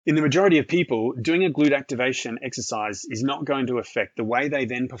In the majority of people, doing a glute activation exercise is not going to affect the way they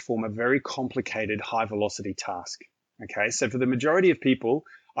then perform a very complicated high velocity task. Okay, so for the majority of people,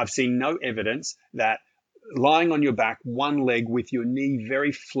 I've seen no evidence that lying on your back, one leg with your knee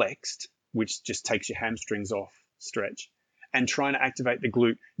very flexed, which just takes your hamstrings off stretch, and trying to activate the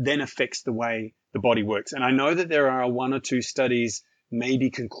glute then affects the way the body works. And I know that there are one or two studies maybe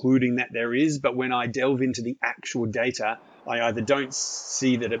concluding that there is, but when I delve into the actual data, I either don't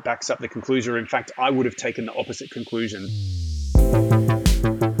see that it backs up the conclusion, or in fact, I would have taken the opposite conclusion.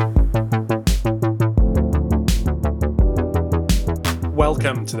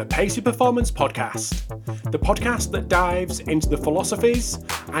 Welcome to the Pacey Performance Podcast, the podcast that dives into the philosophies,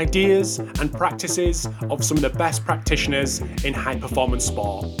 ideas, and practices of some of the best practitioners in high performance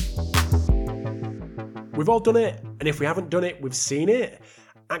sport. We've all done it, and if we haven't done it, we've seen it.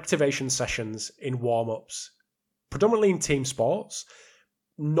 Activation sessions in warm-ups, predominantly in team sports,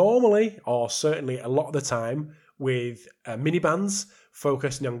 normally, or certainly a lot of the time, with mini bands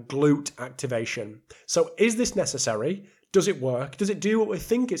focusing on glute activation. So is this necessary? Does it work? Does it do what we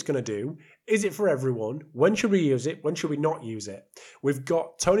think it's going to do? Is it for everyone? When should we use it? When should we not use it? We've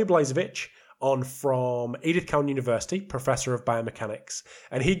got Tony Blazevich on from Edith Cowan University, Professor of Biomechanics,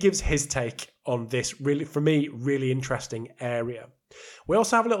 and he gives his take on this really, for me, really interesting area. We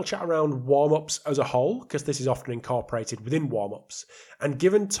also have a little chat around warm-ups as a whole, because this is often incorporated within warm-ups. And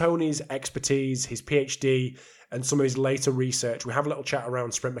given Tony's expertise, his PhD, and some of his later research, we have a little chat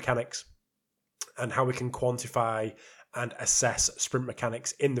around sprint mechanics and how we can quantify and assess sprint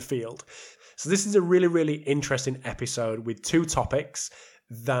mechanics in the field. So this is a really, really interesting episode with two topics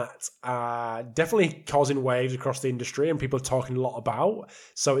that are definitely causing waves across the industry and people are talking a lot about.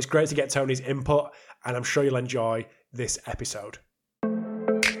 So it's great to get Tony's input, and I'm sure you'll enjoy this episode.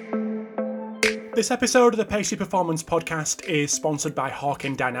 This episode of the Pacey Performance Podcast is sponsored by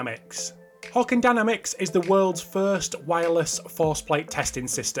Hawkin Dynamics. Hawkin Dynamics is the world's first wireless force plate testing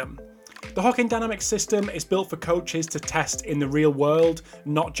system. The Hawkin Dynamics system is built for coaches to test in the real world,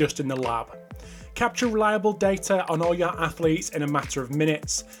 not just in the lab. Capture reliable data on all your athletes in a matter of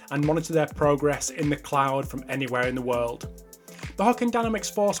minutes and monitor their progress in the cloud from anywhere in the world. The Hawkin Dynamics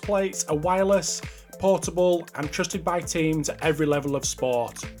force plates are wireless, portable, and trusted by teams at every level of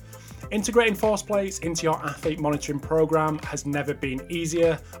sport. Integrating force plates into your athlete monitoring program has never been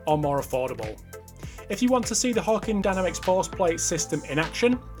easier or more affordable. If you want to see the Hawkin Dynamics force plate system in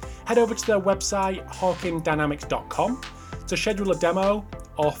action, head over to their website hawkindynamics.com to schedule a demo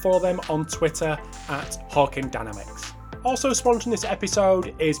or follow them on Twitter at Hawkin Dynamics. Also sponsoring this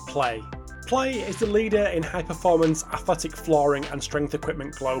episode is Play. Play is the leader in high-performance athletic flooring and strength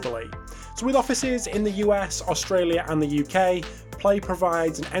equipment globally. So with offices in the US, Australia and the UK, Play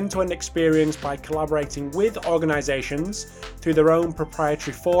provides an end-to-end experience by collaborating with organisations through their own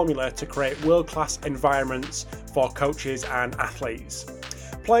proprietary formula to create world-class environments for coaches and athletes.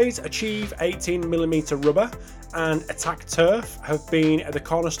 Plays Achieve 18mm rubber and Attack Turf have been at the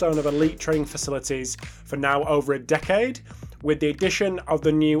cornerstone of elite training facilities for now over a decade, with the addition of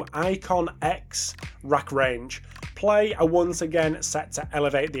the new Icon X rack range. Play are once again set to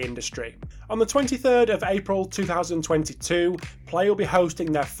elevate the industry. On the 23rd of April 2022, Play will be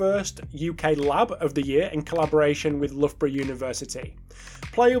hosting their first UK Lab of the year in collaboration with Loughborough University.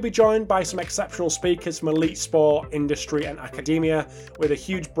 Play will be joined by some exceptional speakers from elite sport, industry and academia with a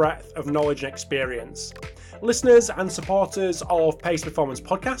huge breadth of knowledge and experience. Listeners and supporters of Pace Performance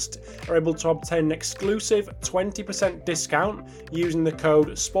Podcast are able to obtain an exclusive 20% discount using the code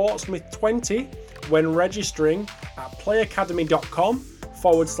SPORTSMITH20 when registering at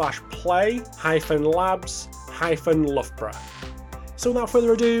playacademy.com/play-labs-Loughborough. So without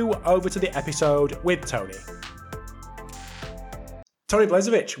further ado, over to the episode with Tony. Tony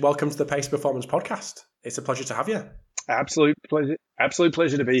Blazevich, welcome to the Pace Performance Podcast. It's a pleasure to have you. Absolute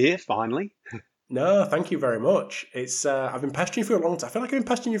pleasure to be here, finally. No, thank you very much. It's I've been pestering you for a long time. I feel like I've been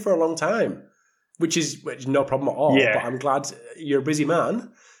pestering you for a long time, which is no problem at all. Yeah. But I'm glad you're a busy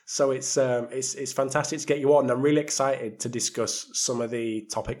man, so it's fantastic to get you on. I'm really excited to discuss some of the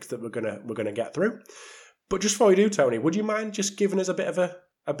topics that we're gonna get through. But just before we do, Tony, would you mind just giving us a bit of a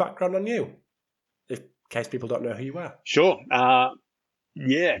background on you, in case people don't know who you are? Sure.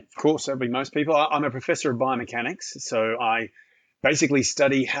 Yeah, of course, that'd be most people. I'm a professor of biomechanics, so I basically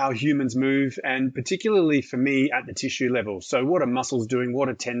study how humans move, and particularly for me at the tissue level. So what are muscles doing? What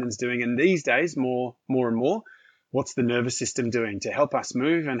are tendons doing? And these days, more and more, what's the nervous system doing to help us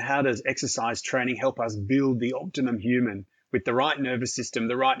move? And how does exercise training help us build the optimum human with the right nervous system,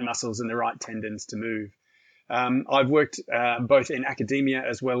 the right muscles, and the right tendons to move? I've worked both in academia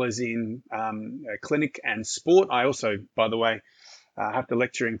as well as in clinic and sport. I also, by the way, I have to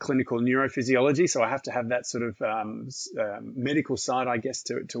lecture in clinical neurophysiology, so I have to have that sort of medical side, I guess,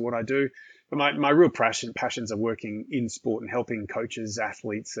 to what I do. But my real passions are working in sport and helping coaches,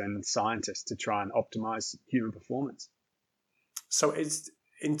 athletes, and scientists to try and optimize human performance. So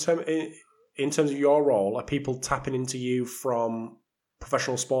in terms of your role, are people tapping into you from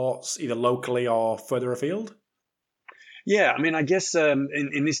professional sports, either locally or further afield? Yeah, I mean, I guess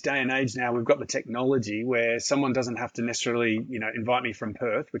in this day and age now, we've got the technology where someone doesn't have to necessarily, invite me from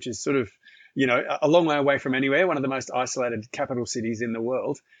Perth, which is sort of, a long way away from anywhere, one of the most isolated capital cities in the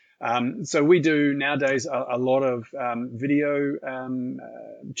world. So we do nowadays a lot of video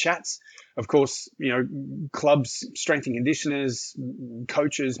chats. Of course, clubs, strength and conditioners,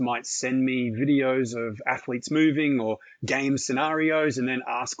 coaches might send me videos of athletes moving or game scenarios, and then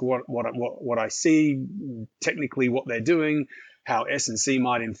ask what I see, technically what they're doing, how S&C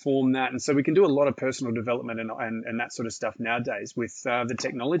might inform that. And so we can do a lot of personal development and that sort of stuff nowadays with the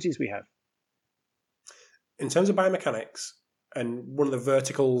technologies we have. In terms of biomechanics, and one of the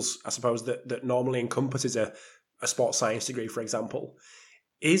verticals, I suppose, that normally encompasses a sports science degree, for example,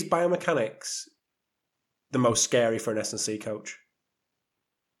 is biomechanics the most scary for an S&C coach?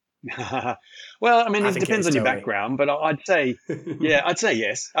 Well, I mean, it depends on your background, but I'd say, I'd say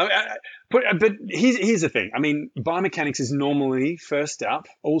yes. But here's the thing. I mean, biomechanics is normally first up,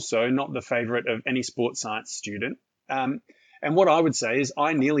 also not the favorite of any sports science student. And what I would say is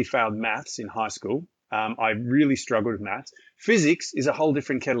I nearly failed maths in high school. I really struggled with maths. Physics is a whole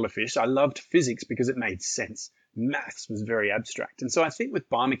different kettle of fish. I loved physics because it made sense. Maths was very abstract. And so I think with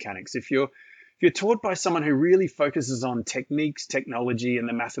biomechanics, if you're taught by someone who really focuses on techniques, technology, and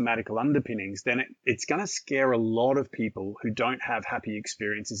the mathematical underpinnings, then it's going to scare a lot of people who don't have happy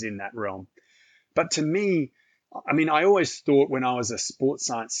experiences in that realm. But to me, I mean, I always thought when I was a sports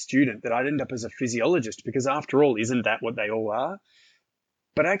science student that I'd end up as a physiologist because after all, isn't that what they all are?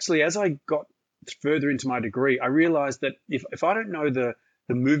 But actually, as I got further into my degree, I realized that if I don't know the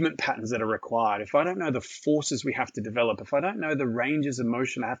movement patterns that are required, if I don't know the forces we have to develop, if I don't know the ranges of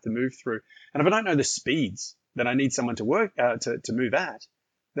motion I have to move through, and if I don't know the speeds that I need someone to work to move at,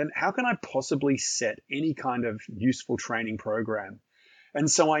 then how can I possibly set any kind of useful training program? And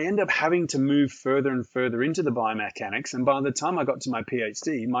so I end up having to move further and further into the biomechanics. And by the time I got to my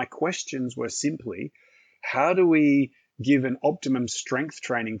PhD, my questions were simply, how do we give an optimum strength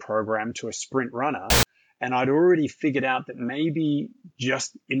training program to a sprint runner? And I'd already figured out that maybe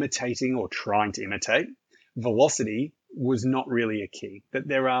just imitating or trying to imitate velocity was not really a key, that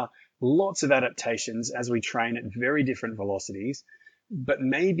there are lots of adaptations as we train at very different velocities, but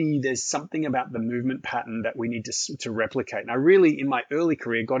maybe there's something about the movement pattern that we need to replicate. And I really, in my early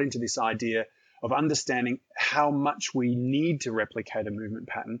career, got into this idea of understanding how much we need to replicate a movement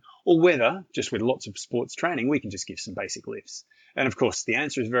pattern, or whether, just with lots of sports training, we can just give some basic lifts. And of course, the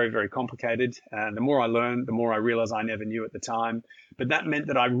answer is very, very complicated. And the more I learn, the more I realize I never knew at the time. But that meant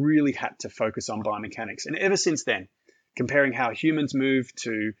that I really had to focus on biomechanics. And ever since then, comparing how humans move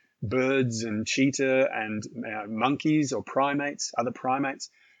to birds and cheetah and monkeys or primates, other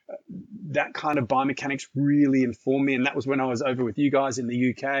primates, that kind of biomechanics really informed me. And that was when I was over with you guys in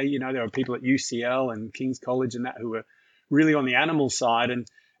the UK. There were people at UCL and King's College and that who were really on the animal side. And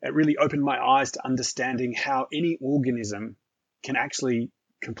it really opened my eyes to understanding how any organism can actually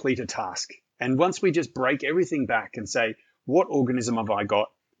complete a task. And once we just break everything back and say, what organism have I got?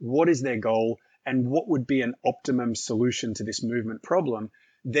 What is their goal? And what would be an optimum solution to this movement problem?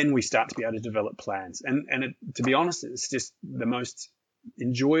 Then we start to be able to develop plans. And to be honest, it's just the most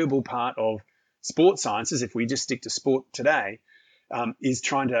enjoyable part of sports sciences, if we just stick to sport today, is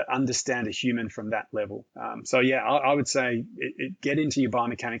trying to understand a human from that level. I would say get into your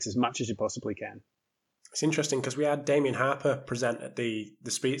biomechanics as much as you possibly can. It's interesting because we had Damien Harper present at the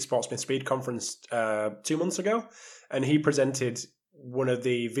Sportsmith Speed Conference 2 months ago, and he presented one of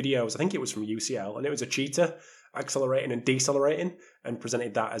the videos, I think it was from UCL, and it was a cheetah accelerating and decelerating, and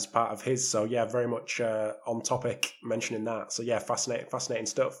presented that as part of his. So yeah, very much on topic mentioning that. So yeah, fascinating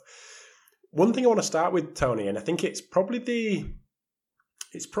stuff. One thing I want to start with, Tony, and I think it's probably the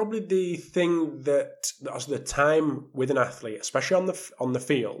thing that the time with an athlete, especially on the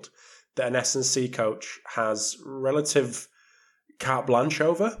field, that an S&C coach has relative carte blanche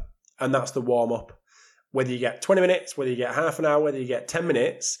over, and that's the warm-up. Whether you get 20 minutes, whether you get half an hour, whether you get 10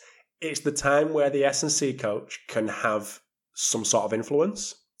 minutes, it's the time where the S&C coach can have some sort of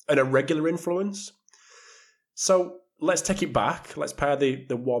influence, and a regular influence. So let's take it back. Let's pair the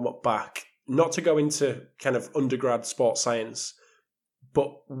warm-up back. Not to go into kind of undergrad sports science, but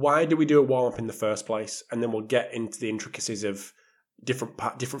why do we do a warm-up in the first place? And then we'll get into the intricacies of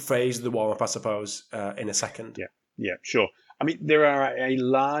different phases of the warm-up, I suppose, in a second. Yeah, sure. I mean, there are a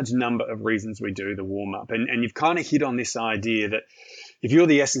large number of reasons we do the warm up, and you've kind of hit on this idea that if you're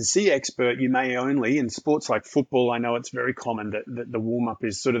the S&C expert, you may only, in sports like football, I know it's very common that the warm up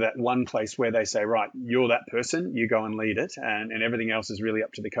is sort of that one place where they say, right, you're that person, you go and lead it, and everything else is really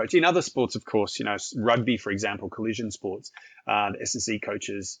up to the coach. In other sports, of course, rugby, for example, collision sports, the S&C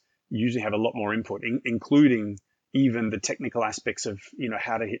coaches usually have a lot more input, including even the technical aspects of,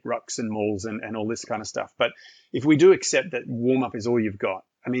 how to hit rucks and mauls and all this kind of stuff. But if we do accept that warm up is all you've got,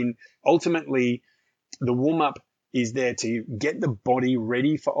 I mean, ultimately the warm up is there to get the body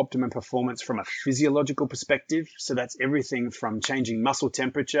ready for optimum performance from a physiological perspective. So that's everything from changing muscle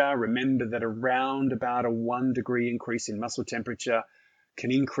temperature. Remember that around about a 1 degree increase in muscle temperature can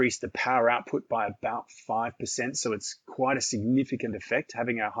increase the power output by about 5%. So it's quite a significant effect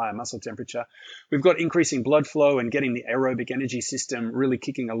having a higher muscle temperature. We've got increasing blood flow and getting the aerobic energy system really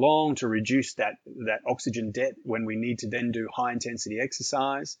kicking along to reduce that oxygen debt when we need to then do high intensity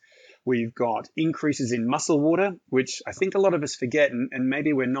exercise. We've got increases in muscle water, which I think a lot of us forget, and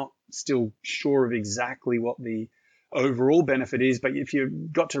maybe we're not still sure of exactly what the overall benefit is. But if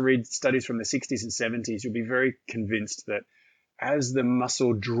you've got to read studies from the 60s and 70s, you'll be very convinced that as the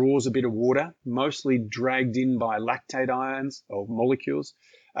muscle draws a bit of water, mostly dragged in by lactate ions or molecules,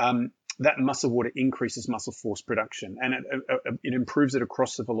 that muscle water increases muscle force production, and it improves it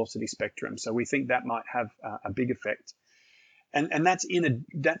across the velocity spectrum. So we think that might have a big effect, and that's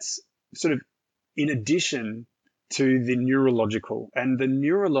sort of in addition to the neurological. And the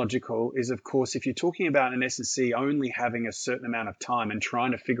neurological is, of course, if you're talking about an S&C only having a certain amount of time and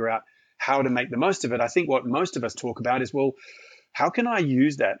trying to figure out how to make the most of it, I think what most of us talk about is, well, how can I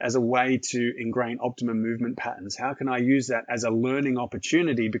use that as a way to ingrain optimum movement patterns? How can I use that as a learning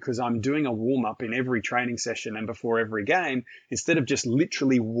opportunity because I'm doing a warm up in every training session and before every game, instead of just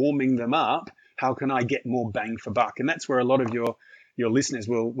literally warming them up, how can I get more bang for buck? And that's where a lot of your listeners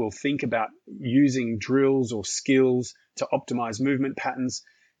will think about using drills or skills to optimize movement patterns,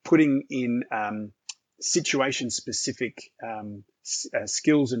 putting in situation-specific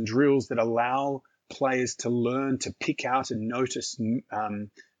skills and drills that allow players to learn to pick out and notice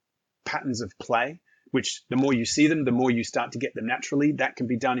patterns of play, which the more you see them, the more you start to get them naturally. That can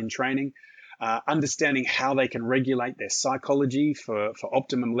be done in training. Understanding how they can regulate their psychology for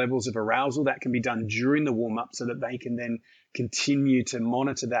optimum levels of arousal, that can be done during the warm-up so that they can then continue to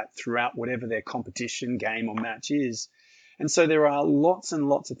monitor that throughout whatever their competition, game or match is. And so there are lots and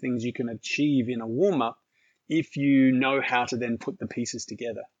lots of things you can achieve in a warm-up if you know how to then put the pieces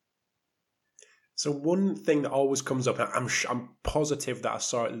together. So one thing that always comes up, and I'm positive that I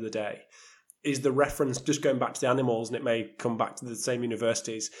saw it the other day, is the reference, just going back to the animals, and it may come back to the same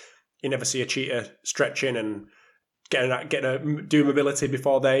universities. You never see a cheetah stretching and do mobility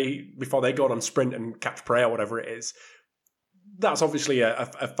before they go on sprint and catch prey or whatever it is. That's obviously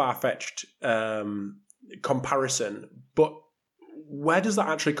a far-fetched comparison, but where does that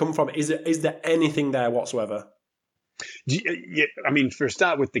actually come from? Is there anything there whatsoever? Yeah, I mean, for a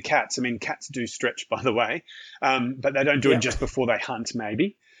start with the cats, I mean, cats do stretch, by the way, but they don't do it just before they hunt,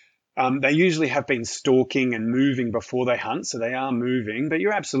 maybe. They usually have been stalking and moving before they hunt, so they are moving, but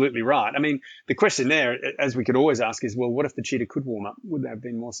you're absolutely right. I mean, the question there, as we could always ask, is, well, what if the cheetah could warm up? Would they have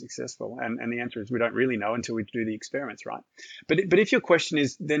been more successful? And the answer is we don't really know until we do the experiments, right? But if your question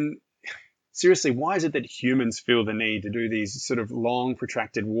is, then seriously, why is it that humans feel the need to do these sort of long,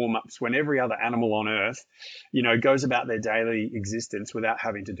 protracted warm-ups when every other animal on Earth, goes about their daily existence without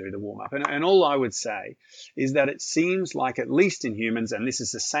having to do the warm-up? And all I would say is that it seems like, at least in humans, and this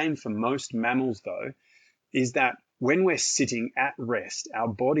is the same for most mammals though, is that when we're sitting at rest, our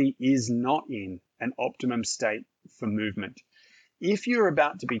body is not in an optimum state for movement. If you're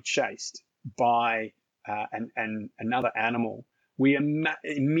about to be chased by another animal, we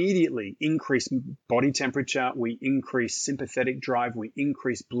immediately increase body temperature, we increase sympathetic drive, we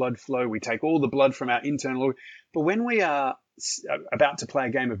increase blood flow, we take all the blood from our internal organ. But when we are about to play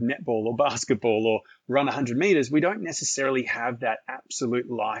a game of netball or basketball or run 100 meters, we don't necessarily have that absolute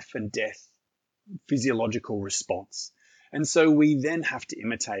life and death physiological response. And so we then have to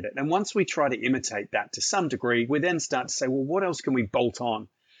imitate it. And once we try to imitate that to some degree, we then start to say, well, what else can we bolt on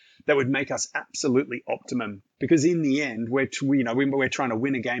that would make us absolutely optimum? Because in the end, we're trying to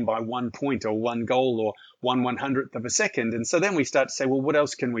win a game by 1 point or 1 goal or 1/100th of a second. And so then we start to say, well, what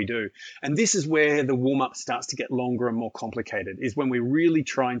else can we do? And this is where the warm-up starts to get longer and more complicated, is when we're really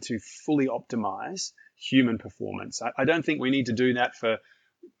trying to fully optimize human performance. I don't think we need to do that for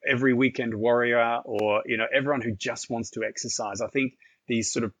every weekend warrior or everyone who just wants to exercise. I think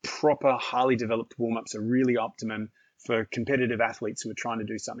these sort of proper, highly developed warm-ups are really optimum for competitive athletes who are trying to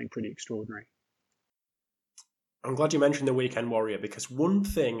do something pretty extraordinary. I'm glad you mentioned the weekend warrior, because one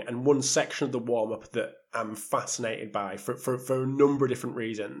thing and one section of the warm-up that I'm fascinated by for a number of different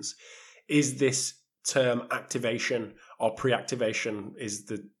reasons is this term activation, or pre-activation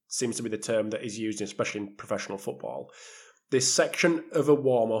seems to be the term that is used, especially in professional football. This section of a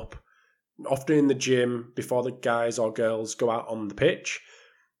warm-up, often in the gym before the guys or girls go out on the pitch,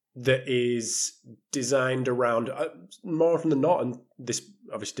 that is designed around, more often than not, and this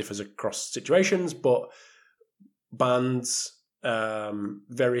obviously differs across situations, but bands,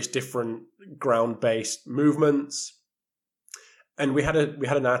 various different ground-based movements. And we had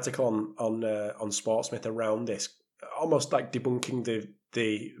an article on Sportsmith around this, almost like debunking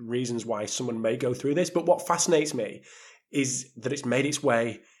the reasons why someone may go through this. But what fascinates me is that it's made its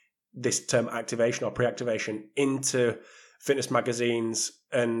way, this term activation or pre-activation, into fitness magazines.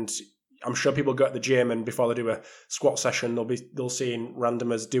 And I'm sure people go to the gym, and before they do a squat session, they'll see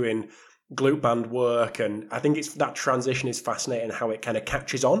randomers doing glute band work. And I think that transition is fascinating, how it kind of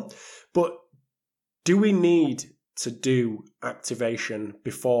catches on. But do we need to do activation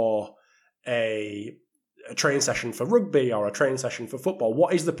before a training session for rugby or a training session for football?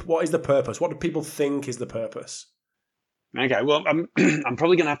 What is the purpose? What do people think is the purpose? Okay, well, I'm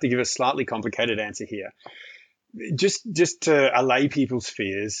probably going to have to give a slightly complicated answer here. Just to allay people's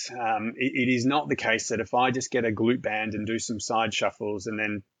fears, it is not the case that if I just get a glute band and do some side shuffles and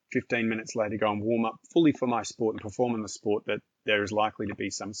then 15 minutes later go and warm up fully for my sport and perform in the sport, that there is likely to be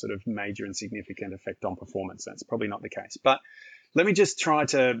some sort of major and significant effect on performance. That's probably not the case. But let me just try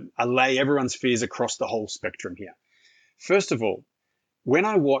to allay everyone's fears across the whole spectrum here. First of all, when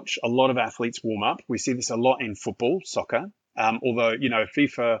I watch a lot of athletes warm up, we see this a lot in football, soccer, although,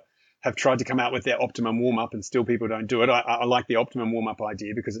 FIFA have tried to come out with their optimum warm-up and still people don't do it. I like the optimum warm-up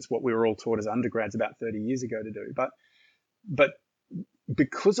idea because it's what we were all taught as undergrads about 30 years ago to do. But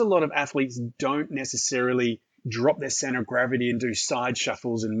because a lot of athletes don't necessarily drop their center of gravity and do side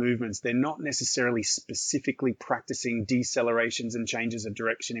shuffles and movements, they're not necessarily specifically practicing decelerations and changes of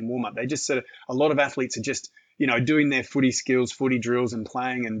direction in warm-up. They just a lot of athletes are just, doing their footy skills, footy drills and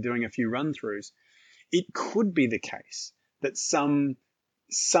playing and doing a few run-throughs. It could be the case that some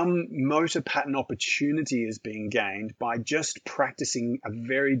motor pattern opportunity is being gained by just practicing a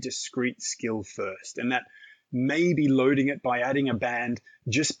very discrete skill first, and that maybe loading it by adding a band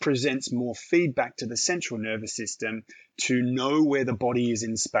just presents more feedback to the central nervous system to know where the body is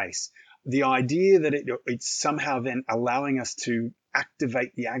in space. The idea that it's somehow then allowing us to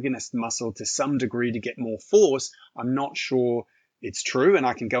activate the agonist muscle to some degree to get more force, I'm not sure it's true, and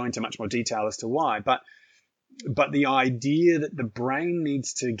I can go into much more detail as to why. But the idea that the brain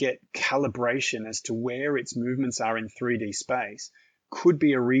needs to get calibration as to where its movements are in 3D space could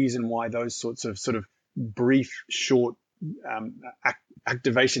be a reason why those sorts of sort of brief, short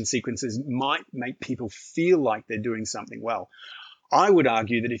activation sequences might make people feel like they're doing something well. I would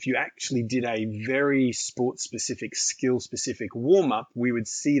argue that if you actually did a very sport-specific, skill-specific warm-up, we would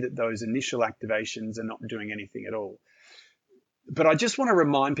see that those initial activations are not doing anything at all. But I just want to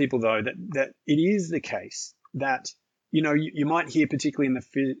remind people, though, that it is the case that, you might hear, particularly in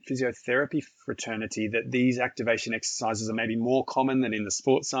the physiotherapy fraternity, that these activation exercises are maybe more common than in the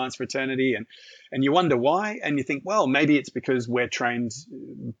sports science fraternity. And you wonder why. And you think, well, maybe it's because we're trained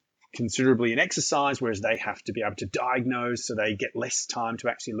considerably in exercise, whereas they have to be able to diagnose, so they get less time to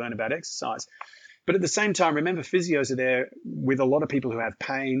actually learn about exercise. But at the same time, remember, physios are there with a lot of people who have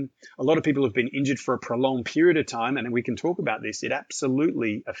pain, a lot of people who've been injured for a prolonged period of time, and we can talk about this. It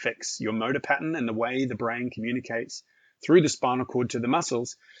absolutely affects your motor pattern and the way the brain communicates through the spinal cord to the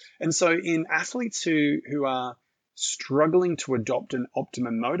muscles. And so in athletes who are struggling to adopt an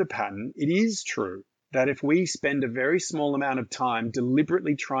optimum motor pattern, it is true that if we spend a very small amount of time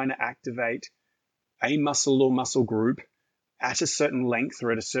deliberately trying to activate a muscle or muscle group at a certain length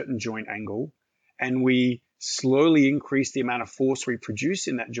or at a certain joint angle, and we slowly increase the amount of force we produce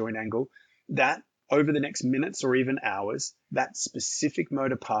in that joint angle, that over the next minutes or even hours, that specific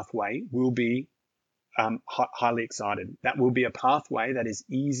motor pathway will be highly excited. That will be a pathway that is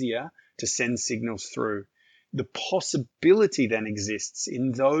easier to send signals through. The possibility then exists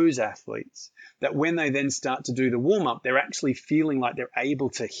in those athletes that when they then start to do the warm-up, they're actually feeling like they're able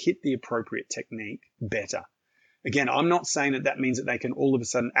to hit the appropriate technique better. Again, I'm not saying that means that they can all of a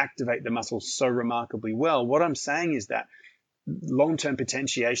sudden activate the muscles so remarkably well. What I'm saying is that long-term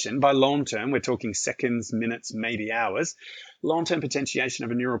potentiation, by long-term, we're talking seconds, minutes, maybe hours, long-term potentiation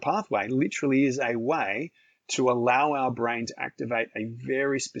of a neural pathway literally is a way to allow our brain to activate a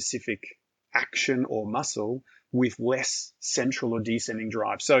very specific action or muscle with less central or descending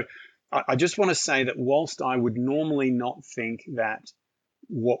drive. So I just want to say that whilst I would normally not think that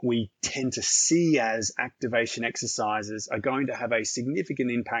what we tend to see as activation exercises are going to have a significant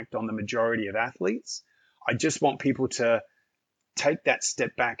impact on the majority of athletes. I just want people to take that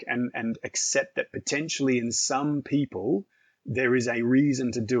step back and accept that potentially in some people there is a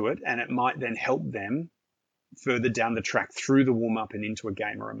reason to do it, and it might then help them further down the track through the warm-up and into a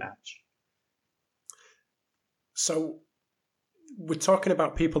game or a match. So we're talking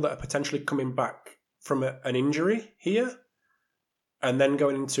about people that are potentially coming back from an injury here and then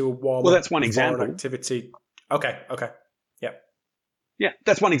going into a warm-up. Well, that's one example. Activity. Okay. Yeah. Yeah,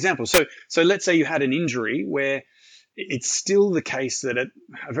 that's one example. So let's say you had an injury where it's still the case that at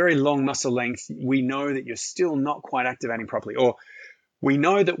a very long muscle length, we know that you're still not quite activating properly. Or we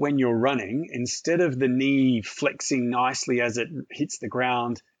know that when you're running, instead of the knee flexing nicely as it hits the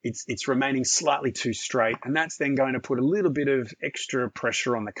ground, it's remaining slightly too straight. And that's then going to put a little bit of extra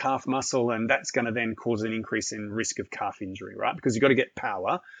pressure on the calf muscle. And that's going to then cause an increase in risk of calf injury, right? Because you've got to get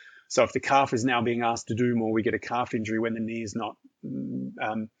power. So if the calf is now being asked to do more, we get a calf injury when the knee is not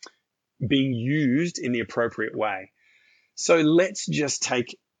being used in the appropriate way. So let's just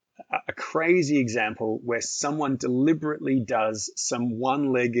take a crazy example where someone deliberately does some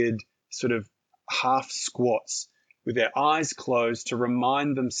one-legged sort of half squats with their eyes closed to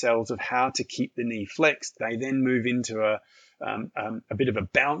remind themselves of how to keep the knee flexed. They then move into a bit of a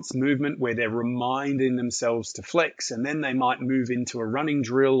bounce movement where they're reminding themselves to flex, and then they might move into a running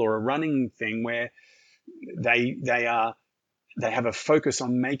drill or a running thing where they have a focus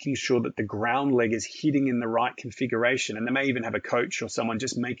on making sure that the ground leg is hitting in the right configuration. And they may even have a coach or someone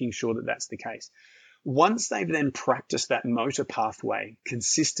just making sure that that's the case. Once they've then practiced that motor pathway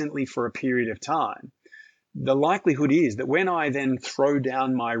consistently for a period of time, the likelihood is that when I then throw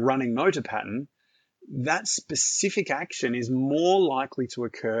down my running motor pattern, that specific action is more likely to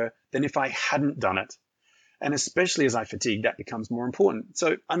occur than if I hadn't done it. And especially as I fatigue, that becomes more important.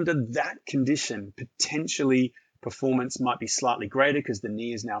 So under that condition, potentially performance might be slightly greater because the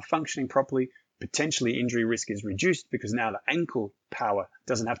knee is now functioning properly. Potentially injury risk is reduced because now the ankle power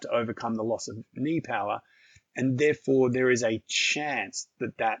doesn't have to overcome the loss of knee power. And therefore there is a chance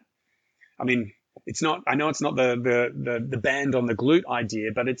that, I mean, it's not, I know it's not the band on the glute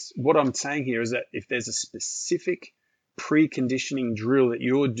idea, but it's what I'm saying here is that if there's a specific preconditioning drill that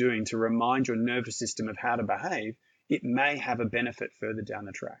you're doing to remind your nervous system of how to behave, it may have a benefit further down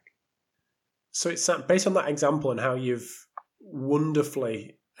the track. So it's based on that example and how you've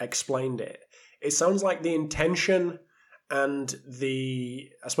wonderfully explained it, it sounds like the intention and the,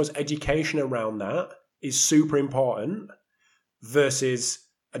 I suppose, education around that is super important versus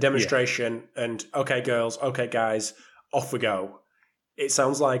a demonstration and, okay, girls, okay, guys, off we go. It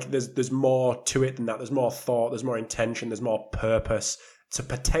sounds like there's more to it than that. There's more thought, there's more intention, there's more purpose to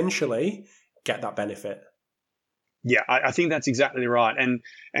potentially get that benefit. Yeah, I think that's exactly right. And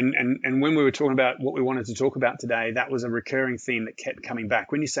when we were talking about what we wanted to talk about today, that was a recurring theme that kept coming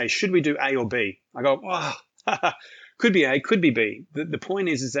back. When you say, should we do A or B? I go, could be A, could be B. The point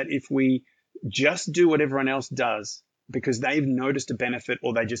is that if we just do what everyone else does because they've noticed a benefit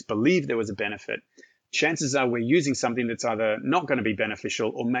or they just believe there was a benefit, chances are we're using something that's either not going to be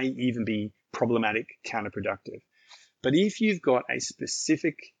beneficial or may even be problematic, counterproductive. But if you've got a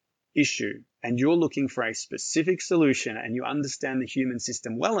specific issue and you're looking for a specific solution and you understand the human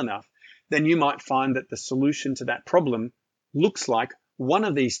system well enough, then you might find that the solution to that problem looks like one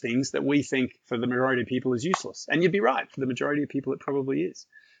of these things that we think for the majority of people is useless. And you'd be right, for the majority of people it probably is.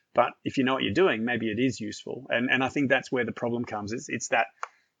 But if you know what you're doing, maybe it is useful. And I think that's where the problem comes.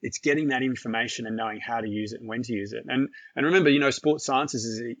 It's getting that information and knowing how to use it and when to use it. And remember, sports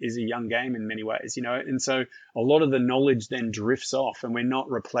sciences is a young game in many ways, and so a lot of the knowledge then drifts off and we're not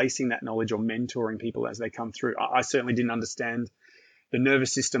replacing that knowledge or mentoring people as they come through. I certainly didn't understand the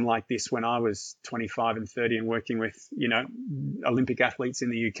nervous system like this when I was 25 and 30 and working with, Olympic athletes in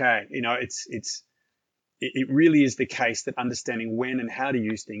the UK. It really is the case that understanding when and how to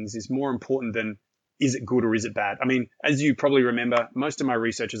use things is more important than is it good or is it bad? I mean, as you probably remember, most of my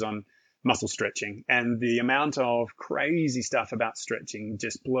research is on muscle stretching, and the amount of crazy stuff about stretching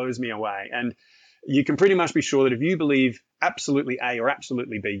just blows me away. And you can pretty much be sure that if you believe absolutely A or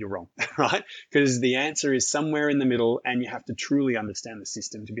absolutely B, you're wrong, right? Because the answer is somewhere in the middle, and you have to truly understand the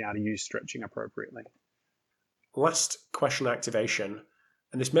system to be able to use stretching appropriately. Last question on activation,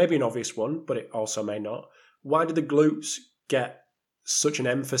 and this may be an obvious one, but it also may not. Why do the glutes get such an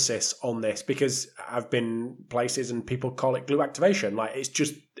emphasis on this? Because I've been places and people call it glute activation. Like it's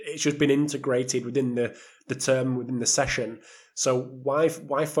just been integrated within the term within the session. So why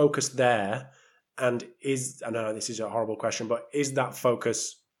focus there? And I know this is a horrible question, but is that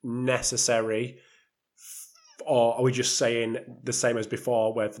focus necessary Or are we just saying the same as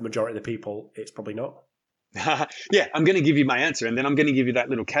before, where for the majority of the people, it's probably not? Yeah, I'm going to give you my answer, and then I'm going to give you that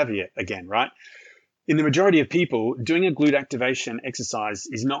little caveat again, right? In the majority of people, doing a glute activation exercise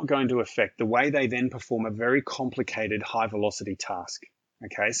is not going to affect the way they then perform a very complicated high velocity task.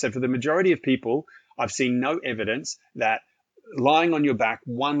 Okay, so for the majority of people, I've seen no evidence that lying on your back,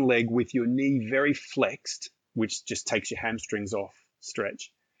 one leg with your knee very flexed, which just takes your hamstrings off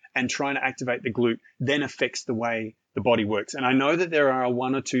stretch, and trying to activate the glute then affects the way the body works. And I know that there are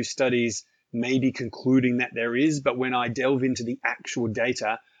one or two studies maybe concluding that there is, but when I delve into the actual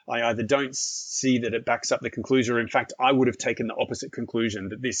data, I either don't see that it backs up the conclusion, or in fact, I would have taken the opposite conclusion,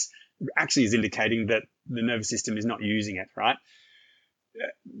 that this actually is indicating that the nervous system is not using it, right?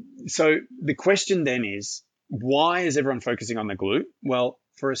 So the question then is, why is everyone focusing on the glute? Well,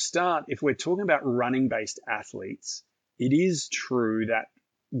 for a start, if we're talking about running-based athletes, it is true that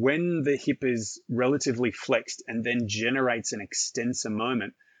when the hip is relatively flexed and then generates an extensor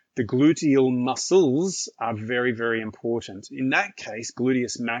moment, the gluteal muscles are very, very important. In that case,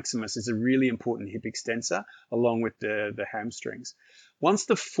 gluteus maximus is a really important hip extensor along with the hamstrings. Once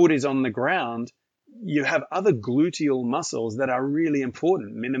the foot is on the ground, you have other gluteal muscles that are really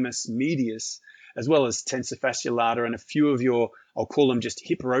important, minimus medius, as well as tensor fasciolata and a few of your, I'll call them just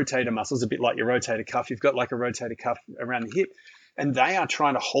hip rotator muscles, a bit like your rotator cuff. You've got like a rotator cuff around the hip, and they are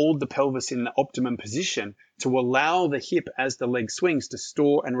trying to hold the pelvis in the optimum position to allow the hip, as the leg swings, to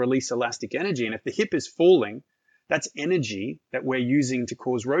store and release elastic energy. And if the hip is falling, that's energy that we're using to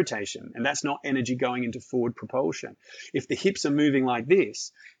cause rotation, and that's not energy going into forward propulsion. If the hips are moving like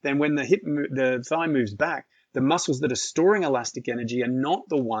this, then when the thigh moves back, the muscles that are storing elastic energy are not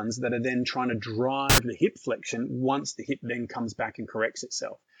the ones that are then trying to drive the hip flexion once the hip then comes back and corrects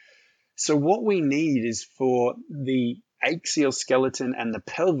itself. So what we need is for the axial skeleton and the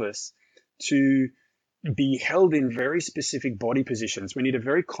pelvis to be held in very specific body positions. We need a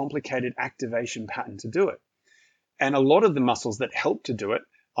very complicated activation pattern to do it. And a lot of the muscles that help to do it,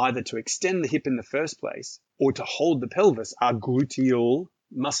 either to extend the hip in the first place or to hold the pelvis, are gluteal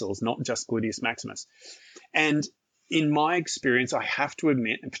muscles, not just gluteus maximus. And in my experience, I have to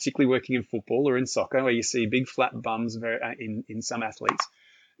admit, and particularly working in football or in soccer, where you see big flat bums in some athletes,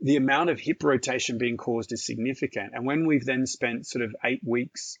 the amount of hip rotation being caused is significant. And when we've then spent sort of 8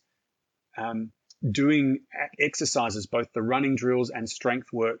 weeks doing exercises, both the running drills and strength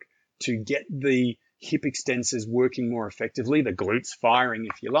work, to get the hip extensors working more effectively, the glutes firing,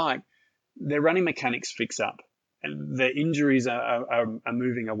 if you like, their running mechanics fix up. And their injuries are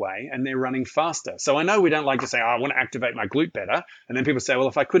moving away, and they're running faster. So I know we don't like to say, I want to activate my glute better. And then people say, well,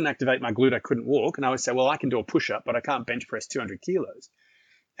 if I couldn't activate my glute, I couldn't walk. And I would say, well, I can do a push-up, but I can't bench press 200 kilos.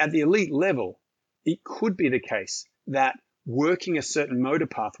 At the elite level, it could be the case that working a certain motor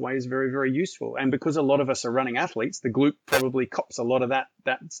pathway is very, very useful. And because a lot of us are running athletes, the glute probably cops a lot of that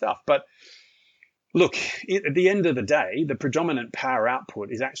stuff. But look, at the end of the day, the predominant power output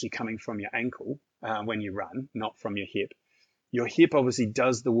is actually coming from your ankle when you run, not from your hip. Your hip obviously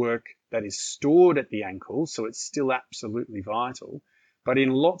does the work that is stored at the ankle, so it's still absolutely vital. But in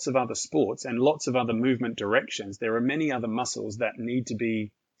lots of other sports and lots of other movement directions, there are many other muscles that need to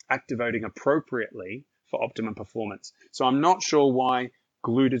be activating appropriately for optimum performance. So I'm not sure why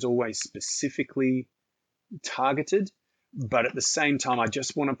glute is always specifically targeted. But at the same time, I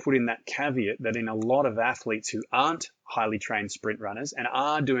just want to put in that caveat that in a lot of athletes who aren't highly trained sprint runners and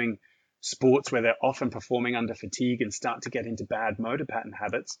are doing sports where they're often performing under fatigue and start to get into bad motor pattern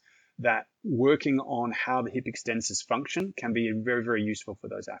habits, that working on how the hip extensors function can be very, very useful for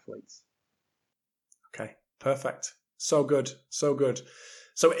those athletes. Okay, perfect. So good, so good.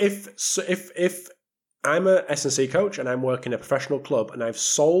 So if I'm a S&C coach and I'm working a professional club and I've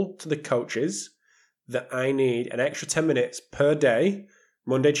sold to the coaches that I need an extra 10 minutes per day,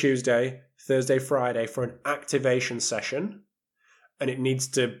 Monday, Tuesday, Thursday, Friday, for an activation session, and it needs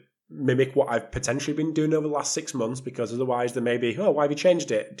to mimic what I've potentially been doing over the last 6 months, because otherwise there may be, oh, why have you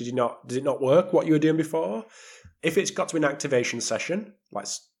changed it? Did it not work what you were doing before? If it's got to be an activation session,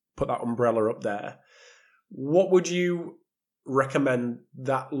 let's put that umbrella up there. What would you recommend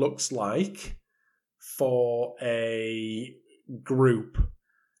that looks like for a group?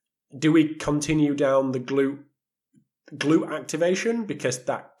 Do we continue down the glute activation, because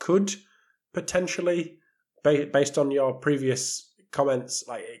that could potentially, based on your previous comments,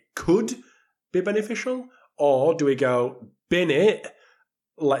 like it could be beneficial? Or do we go, bin it,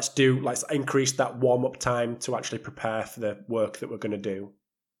 let's increase that warm-up time to actually prepare for the work that we're going to do?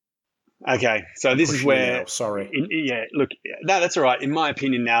 Okay, so this is where... Sorry. Look, no, that's all right. In my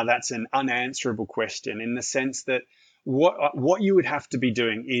opinion now, that's an unanswerable question, in the sense that What you would have to be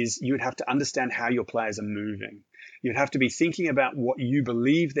doing is you would have to understand how your players are moving. You'd have to be thinking about what you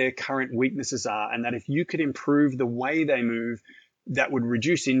believe their current weaknesses are, and that if you could improve the way they move, that would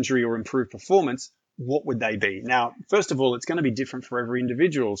reduce injury or improve performance, what would they be? Now, first of all, it's going to be different for every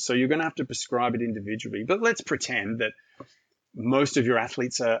individual, so you're going to have to prescribe it individually. But let's pretend that most of your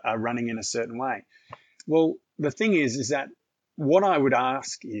athletes are running in a certain way. Well, the thing is that what I would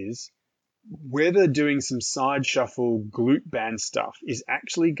ask is whether doing some side shuffle glute band stuff is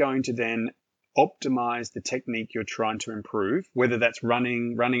actually going to then optimize the technique you're trying to improve, whether that's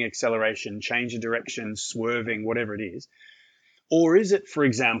running acceleration, change of direction, swerving, whatever it is. Or is it, for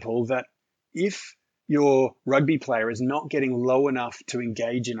example, that if your rugby player is not getting low enough to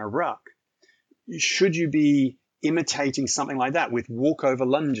engage in a ruck, should you be imitating something like that with walkover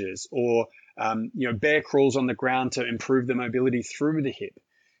lunges or bear crawls on the ground to improve the mobility through the hip?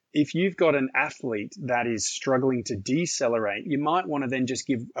 If you've got an athlete that is struggling to decelerate, you might want to then just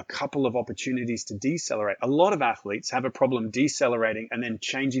give a couple of opportunities to decelerate. A lot of athletes have a problem decelerating and then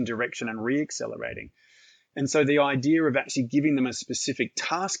changing direction and re-accelerating. And so the idea of actually giving them a specific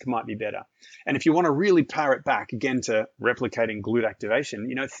task might be better. And if you want to really power it back again to replicating glute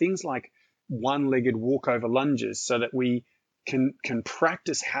activation, things like one-legged walkover lunges so that we can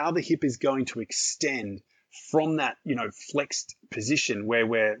practice how the hip is going to extend from that, flexed position where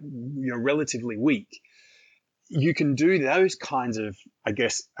we're relatively weak. You can do those kinds of,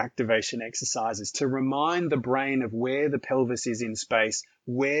 activation exercises to remind the brain of where the pelvis is in space,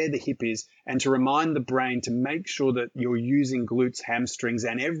 where the hip is, and to remind the brain to make sure that you're using glutes, hamstrings,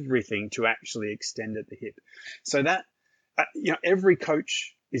 and everything to actually extend at the hip. So that, every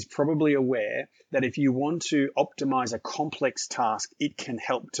coach is probably aware that if you want to optimize a complex task, it can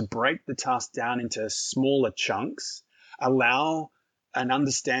help to break the task down into smaller chunks, allow an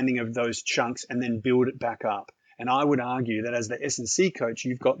understanding of those chunks, and then build it back up. And I would argue that as the S&C coach,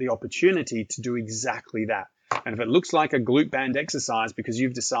 you've got the opportunity to do exactly that. And if it looks like a glute band exercise because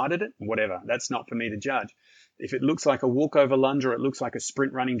you've decided it, whatever, that's not for me to judge. If it looks like a walkover lunge, or it looks like a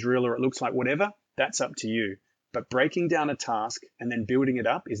sprint running drill, or it looks like whatever, that's up to you. But breaking down a task and then building it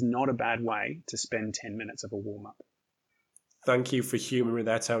up is not a bad way to spend 10 minutes of a warm-up. Thank you for humouring me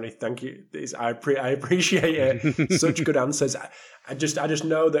there, Tony. Thank you. I appreciate it. Such good answers. I just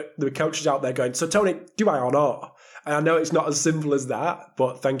know that the coaches out there going, so Tony, do I or not? And I know it's not as simple as that,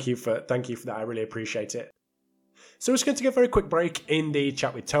 but thank you for that. I really appreciate it. So we're just going to take a very quick break in the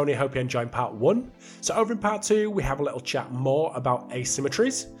chat with Tony. Hope you enjoyed part 1. So over in part 2, we have a little chat more about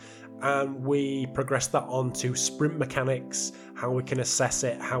asymmetries. And we progress that on to sprint mechanics, how we can assess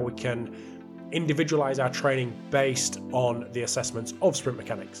it, how we can individualize our training based on the assessments of sprint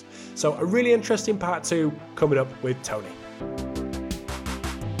mechanics. So a really interesting part 2 coming up with Tony.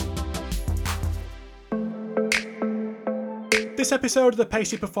 This episode of the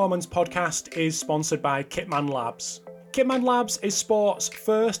Pacey Performance Podcast is sponsored by Kitman Labs. Kitman Labs is sport's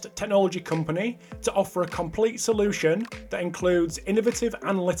first technology company to offer a complete solution that includes innovative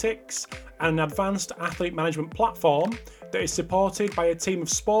analytics and an advanced athlete management platform that is supported by a team of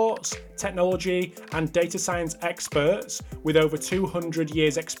sports, technology, and data science experts with over 200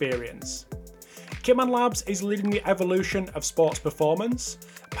 years' experience. Kitman Labs is leading the evolution of sports performance,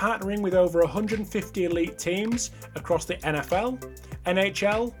 partnering with over 150 elite teams across the NFL,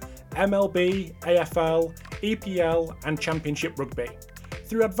 NHL, MLB, AFL, EPL, and Championship Rugby.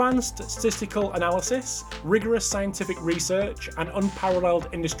 Through advanced statistical analysis, rigorous scientific research, and unparalleled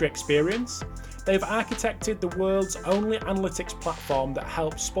industry experience, they've architected the world's only analytics platform that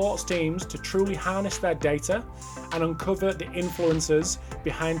helps sports teams to truly harness their data and uncover the influences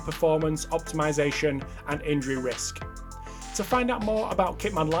behind performance optimization and injury risk. To find out more about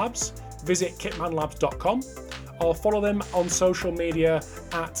Kitman Labs, visit kitmanlabs.com or follow them on social media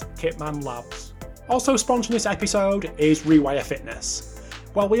at Kitman Labs. Also sponsoring this episode is Rewire Fitness.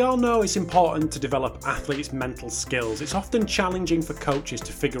 While we all know it's important to develop athletes' mental skills, it's often challenging for coaches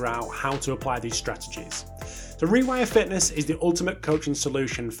to figure out how to apply these strategies. So Rewire Fitness is the ultimate coaching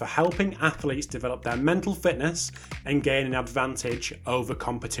solution for helping athletes develop their mental fitness and gain an advantage over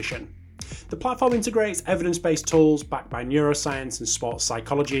competition. The platform integrates evidence-based tools backed by neuroscience and sports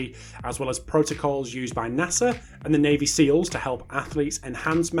psychology, as well as protocols used by NASA and the Navy SEALs to help athletes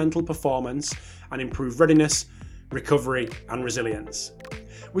enhance mental performance and improve readiness, recovery, and resilience.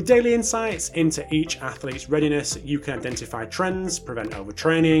 With daily insights into each athlete's readiness, you can identify trends, prevent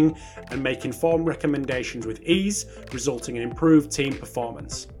overtraining, and make informed recommendations with ease, resulting in improved team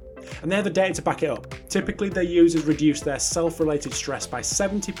performance. And they have the data to back it up. Typically, their users reduce their self-related stress by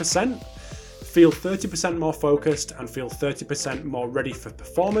 70%, Feel 30% more focused and feel 30% more ready for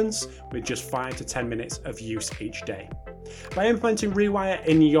performance with just 5 to 10 minutes of use each day. By implementing Rewire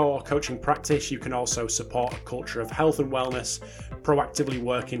in your coaching practice, you can also support a culture of health and wellness, proactively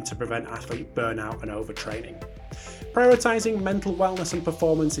working to prevent athlete burnout and overtraining. Prioritising mental wellness and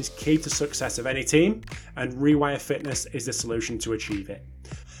performance is key to success of any team, and Rewire Fitness is the solution to achieve it.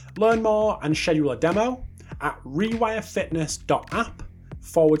 Learn more and schedule a demo at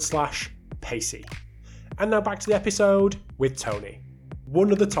rewirefitness.app/Pacey. And now back to the episode with Tony.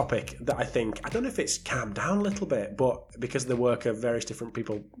 One other topic that I don't know if it's calmed down a little bit, but because of the work of various different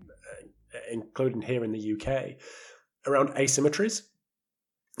people, including here in the UK, around asymmetries.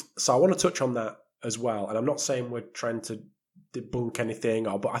 So I want to touch on that as well. And I'm not saying we're trying to debunk anything,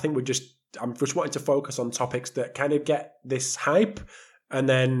 but I think I'm just wanting to focus on topics that kind of get this hype and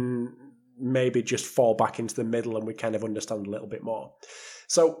then maybe just fall back into the middle and we kind of understand a little bit more.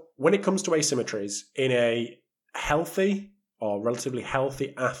 So when it comes to asymmetries in a healthy or relatively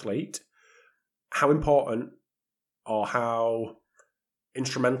healthy athlete, how important or how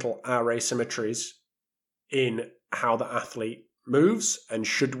instrumental are asymmetries in how the athlete moves, and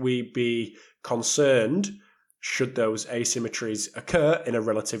should we be concerned should those asymmetries occur in a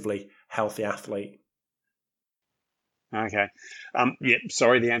relatively healthy athlete? Okay.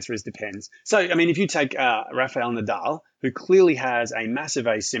 The answer is depends. So, if you take Rafael Nadal, who clearly has a massive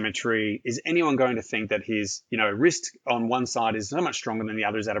asymmetry, is anyone going to think that his, wrist on one side is so much stronger than the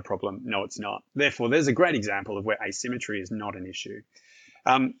other? Is that a problem? No, it's not. Therefore, there's a great example of where asymmetry is not an issue.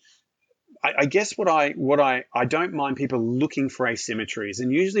 I guess what I don't mind people looking for asymmetries,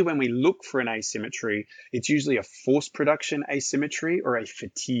 and usually when we look for an asymmetry, it's usually a force production asymmetry or a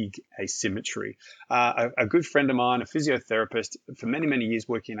fatigue asymmetry. A good friend of mine, a physiotherapist, for many, many years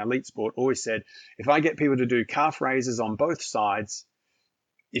working in elite sport, always said, if I get people to do calf raises on both sides,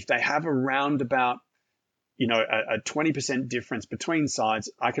 if they have around about a 20% difference between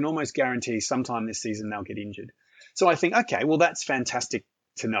sides, I can almost guarantee sometime this season they'll get injured. So I think, okay, well, that's fantastic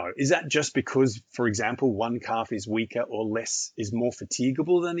to know. Is that just because, for example, one calf is weaker or is more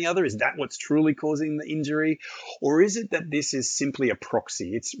fatigable than the other? Is that what's truly causing the injury? Or is it that this is simply a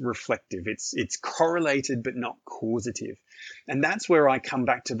proxy? It's reflective. It's correlated but not causative. And that's where I come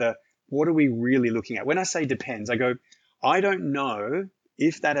back to what are we really looking at? When I say depends, I go, I don't know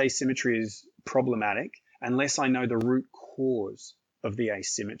if that asymmetry is problematic unless I know the root cause of the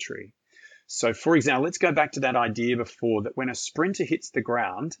asymmetry. So, for example, let's go back to that idea before that when a sprinter hits the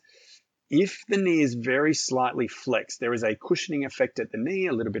ground, if the knee is very slightly flexed, there is a cushioning effect at the knee,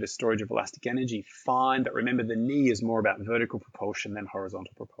 a little bit of storage of elastic energy, fine. But remember, the knee is more about vertical propulsion than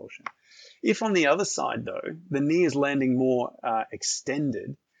horizontal propulsion. If on the other side, though, the knee is landing more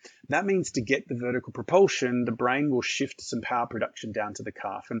extended, that means to get the vertical propulsion, the brain will shift some power production down to the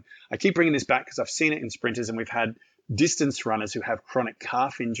calf. And I keep bringing this back because I've seen it in sprinters, and we've had distance runners who have chronic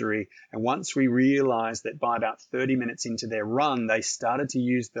calf injury. And once we realized that by about 30 minutes into their run, they started to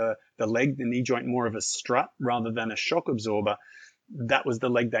use the knee joint more of a strut rather than a shock absorber, that was the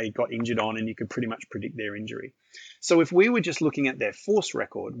leg they got injured on, and you could pretty much predict their injury. So if we were just looking at their force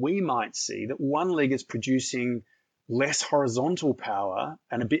record, we might see that one leg is producing less horizontal power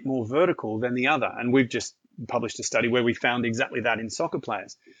and a bit more vertical than the other. And we've just published a study where we found exactly that in soccer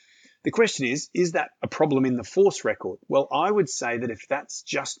players. The question is that a problem in the force record? Well, I would say that if that's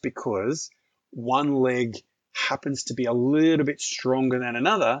just because one leg happens to be a little bit stronger than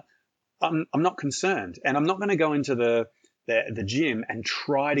another, I'm not concerned. And I'm not going to go into the gym and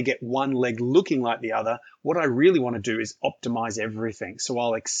try to get one leg looking like the other. What I really want to do is optimize everything. So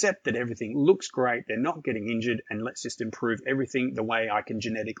I'll accept that everything looks great, they're not getting injured, and let's just improve everything the way I can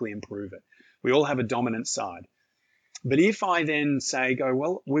genetically improve it. We all have a dominant side. But if I then go,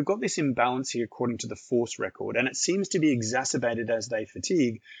 well, we've got this imbalance here according to the force record, and it seems to be exacerbated as they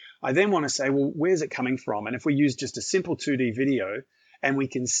fatigue, I then want to say, well, where's it coming from? And if we use just a simple 2D video, and we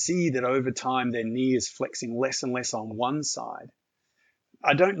can see that over time their knee is flexing less and less on one side,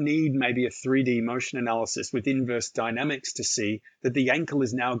 I don't need maybe a 3D motion analysis with inverse dynamics to see that the ankle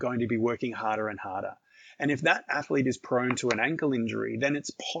is now going to be working harder and harder. And if that athlete is prone to an ankle injury, then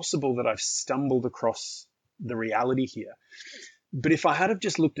it's possible that I've stumbled across the reality here. But if I had have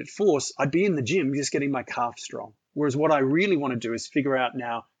just looked at force, I'd be in the gym just getting my calf strong. Whereas what I really want to do is figure out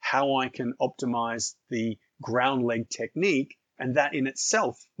now how I can optimize the ground leg technique, and that in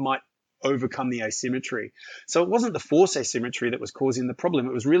itself might overcome the asymmetry. So it wasn't the force asymmetry that was causing the problem.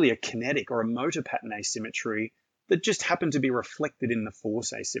 It was really a kinetic or a motor pattern asymmetry that just happened to be reflected in the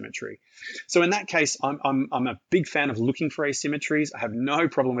force asymmetry. So in that case, I'm a big fan of looking for asymmetries. I have no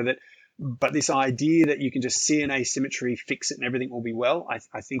problem with it. But this idea that you can just see an asymmetry, fix it, and everything will be well,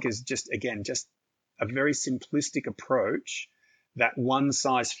 I think is just a very simplistic approach, that one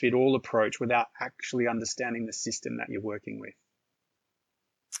size fit all approach, without actually understanding the system that you're working with.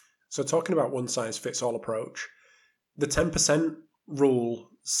 So talking about one size fits all approach, the 10% rule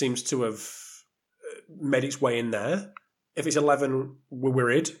seems to have made its way in there. If it's 11, we're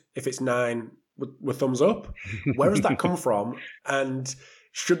worried. If it's 9, we're thumbs up. Where does that come from? And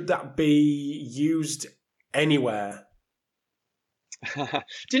should that be used anywhere? Do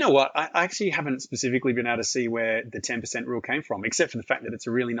you know what? I actually haven't specifically been able to see where the 10% rule came from, except for the fact that it's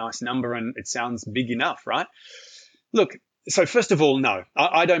a really nice number and it sounds big enough, right? Look, so first of all, no,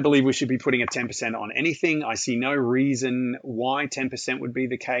 I don't believe we should be putting a 10% on anything. I see no reason why 10% would be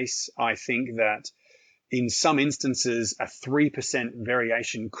the case. I think that in some instances, a 3%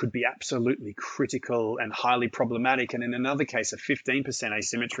 variation could be absolutely critical and highly problematic. And in another case, a 15%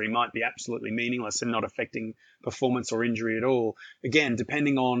 asymmetry might be absolutely meaningless and not affecting performance or injury at all. Again,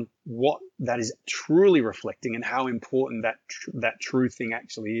 depending on what that is truly reflecting and how important that true thing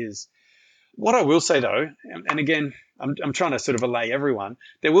actually is. What I will say though, and again, I'm trying to sort of allay everyone,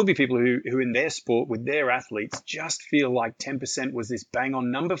 there will be people who in their sport with their athletes just feel like 10% was this bang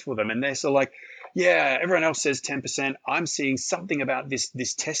on number for them. And they're sort of like, yeah, everyone else says 10%. I'm seeing something about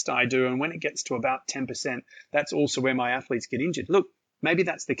this test I do. And when it gets to about 10%, that's also where my athletes get injured. Look, maybe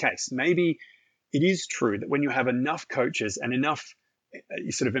that's the case. Maybe it is true that when you have enough coaches and enough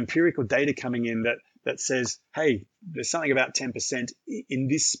sort of empirical data coming in that says, hey, there's something about 10% in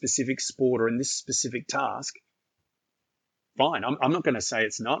this specific sport or in this specific task, fine. I'm not going to say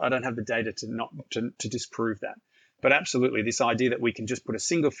it's not. I don't have the data to disprove that. But absolutely, this idea that we can just put a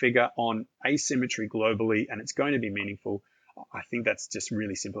single figure on asymmetry globally and it's going to be meaningful, I think that's just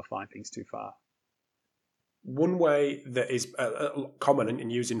really simplifying things too far. One way that is common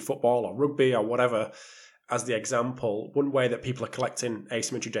in using football or rugby or whatever as the example, one way that people are collecting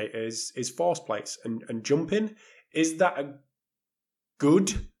asymmetry data is force plates and jumping. Is that a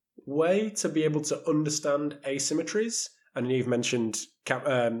good way to be able to understand asymmetries? And you've mentioned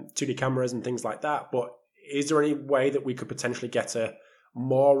 2D cameras and things like that, but is there any way that we could potentially get a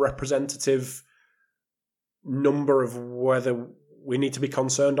more representative number of whether we need to be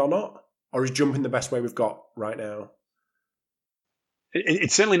concerned or not? Or is jumping the best way we've got right now?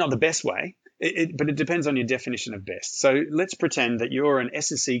 It's certainly not the best way, but it depends on your definition of best. So let's pretend that you're an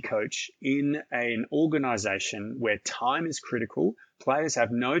S&C coach in an organization where time is critical. Players have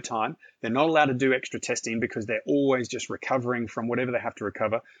no time. They're not allowed to do extra testing because they're always just recovering from whatever they have to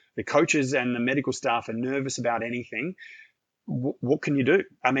recover. The coaches and the medical staff are nervous about anything. What can you do?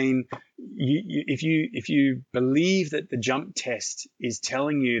 I mean, if you believe that the jump test is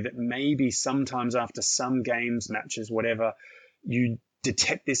telling you that maybe sometimes after some games, matches, whatever, you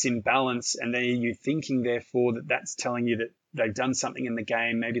detect this imbalance, and then you're thinking, therefore, that that's telling you that they've done something in the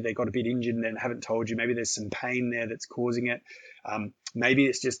game. Maybe they got a bit injured and then haven't told you. Maybe there's some pain there that's causing it. Maybe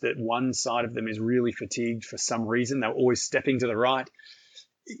it's just that one side of them is really fatigued for some reason. They're always stepping to the right.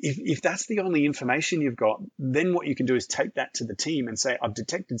 If that's the only information you've got, then what you can do is take that to the team and say, I've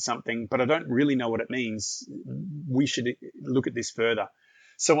detected something, but I don't really know what it means. We should look at this further.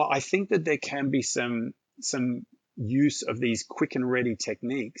 So I think that there can be some use of these quick and ready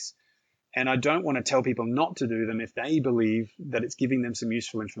techniques. And I don't want to tell people not to do them if they believe that it's giving them some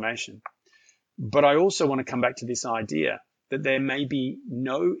useful information. But I also want to come back to this idea that there may be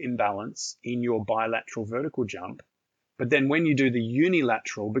no imbalance in your bilateral vertical jump. But then when you do the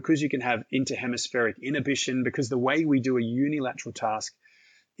unilateral, because you can have interhemispheric inhibition, because the way we do a unilateral task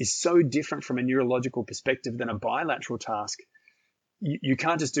is so different from a neurological perspective than a bilateral task, you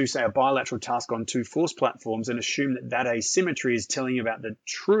can't just do, say, a bilateral task on two force platforms and assume that asymmetry is telling you about the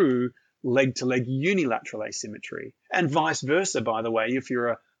true leg-to-leg unilateral asymmetry. And vice versa, by the way, if you're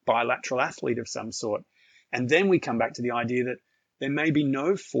a bilateral athlete of some sort. And then we come back to the idea that there may be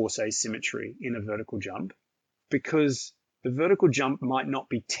no force asymmetry in a vertical jump, because the vertical jump might not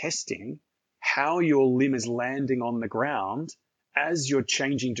be testing how your limb is landing on the ground as you're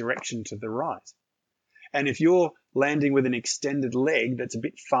changing direction to the right. And if you're landing with an extended leg that's a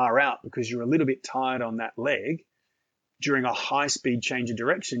bit far out because you're a little bit tired on that leg, during a high-speed change of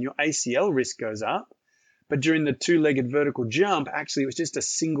direction, your ACL risk goes up. But during the two-legged vertical jump, actually, it was just a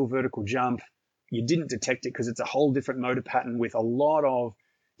single vertical jump. You didn't detect it because it's a whole different motor pattern with a lot of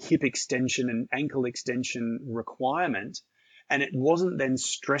hip extension and ankle extension requirement. And it wasn't then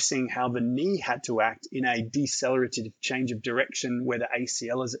stressing how the knee had to act in a decelerative change of direction where the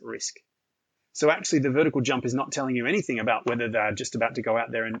ACL is at risk. So actually the vertical jump is not telling you anything about whether they're just about to go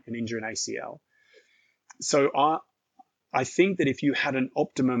out there and injure an ACL. So I think that if you had an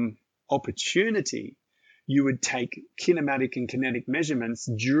optimum opportunity, you would take kinematic and kinetic measurements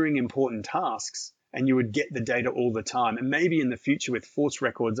during important tasks, and you would get the data all the time. And maybe in the future with force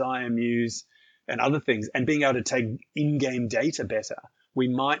records, IMUs, and other things, and being able to take in-game data better, we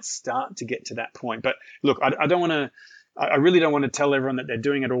might start to get to that point. But look, I really don't want to tell everyone that they're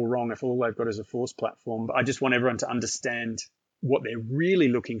doing it all wrong if all they've got is a force platform. But I just want everyone to understand what they're really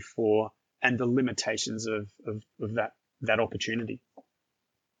looking for and the limitations of that opportunity.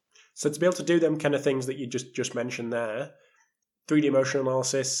 So to be able to do them kind of things that you just mentioned there, 3D motion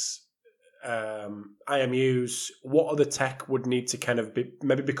analysis, IMUs, what other tech would need to kind of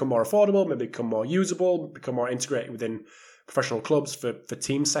maybe become more affordable, maybe become more usable, become more integrated within professional clubs for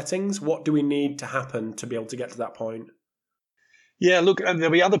team settings? What do we need to happen to be able to get to that point? Yeah, look,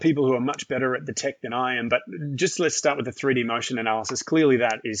 there'll be other people who are much better at the tech than I am, but just let's start with the 3D motion analysis. Clearly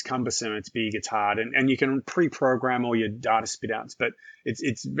that is cumbersome, it's big, it's hard, and you can pre-program all your data spit-outs, but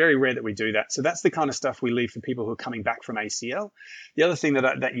it's very rare that we do that. So that's the kind of stuff we leave for people who are coming back from ACL. The other thing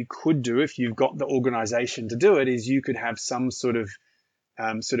that you could do if you've got the organization to do it is you could have some sort of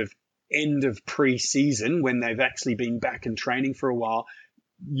end of pre-season when they've actually been back and training for a while.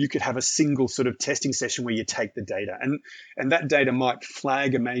 You could have a single sort of testing session where you take the data, and that data might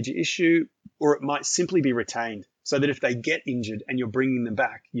flag a major issue, or it might simply be retained so that if they get injured and you're bringing them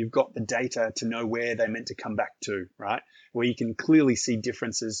back, you've got the data to know where they're meant to come back to, right? Where you can clearly see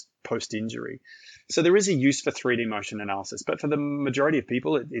differences post-injury. So there is a use for 3D motion analysis, but for the majority of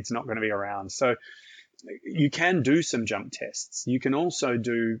people, it's not going to be around. So you can do some jump tests. You can also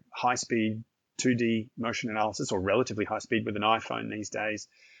do high-speed 2D motion analysis, or relatively high speed with an iPhone these days.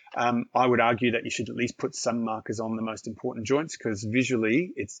 I would argue that you should at least put some markers on the most important joints, because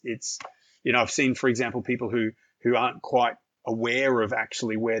visually it's I've seen, for example, people who aren't quite aware of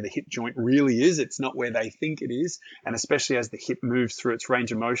actually where the hip joint really is. It's not where they think it is. And especially as the hip moves through its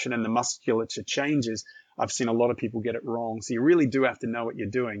range of motion and the musculature changes, I've seen a lot of people get it wrong. So you really do have to know what you're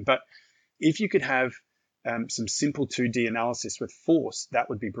doing. But if you could have some simple 2D analysis with force, that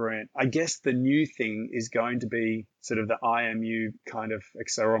would be brilliant. I guess the new thing is going to be sort of the IMU kind of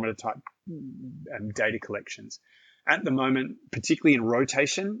accelerometer type data collections. At the moment, particularly in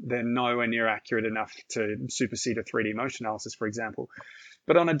rotation, they're nowhere near accurate enough to supersede a 3D motion analysis, for example.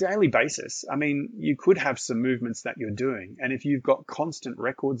 But on a daily basis, I mean, you could have some movements that you're doing. And if you've got constant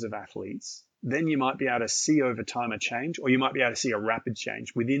records of athletes, then you might be able to see over time a change, or you might be able to see a rapid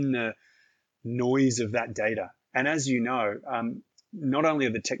change within the noise of that data. And as you know, not only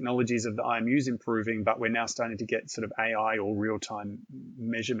are the technologies of the IMUs improving, but we're now starting to get sort of AI or real-time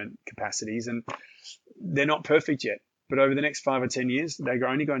measurement capacities, and they're not perfect yet. But over the next 5 or 10 years, they're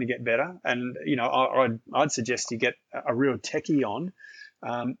only going to get better. And I'd suggest you get a real techie on,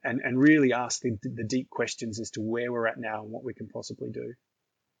 and really ask the deep questions as to where we're at now and what we can possibly do.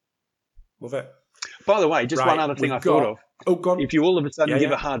 Love it. By the way, just one other thing I thought of. Oh, go on. If you all of a sudden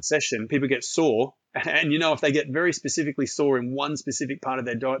give a hard session, people get sore. And, if they get very specifically sore in one specific part of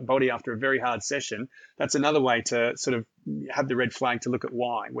their body after a very hard session, that's another way to sort of have the red flag to look at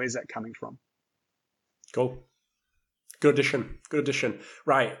why. Where's that coming from? Cool. Good addition.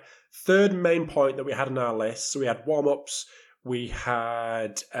 Right. Third main point that we had on our list. So we had warm-ups, we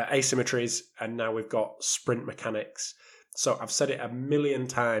had asymmetries, and now we've got sprint mechanics. So I've said it a million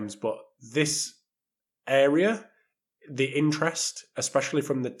times, but this area, the interest, especially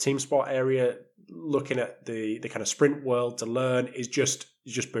from the team sport area, looking at the kind of sprint world to learn is just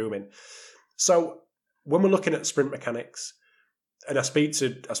booming. So when we're looking at sprint mechanics, and I spoke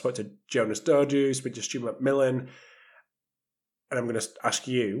to Jonas Dodu, spoke to Stu McMillan, and I'm going to ask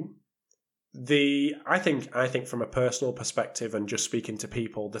you, I think from a personal perspective and just speaking to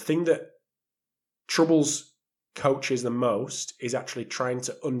people, the thing that troubles coaches the most is actually trying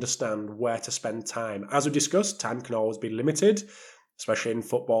to understand where to spend time. As we discussed, time can always be limited, especially in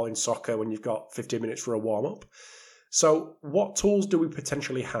football, in soccer, when you've got 15 minutes for a warm-up. So what tools do we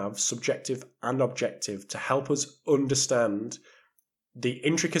potentially have, subjective and objective, to help us understand the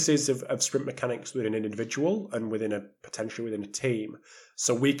intricacies of sprint mechanics within an individual and potentially within a team,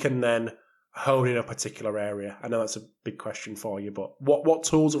 so we can then hone in a particular area? I know that's a big question for you, but what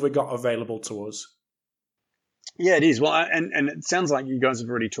tools have we got available to us? Yeah, it is. Well, and it sounds like you guys have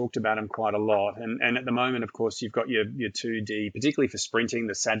already talked about them quite a lot. And at the moment, of course, you've got your 2D, particularly for sprinting,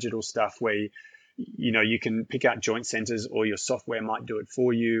 the sagittal stuff where, you can pick out joint centers, or your software might do it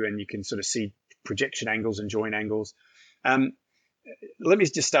for you, and you can sort of see projection angles and joint angles. Let me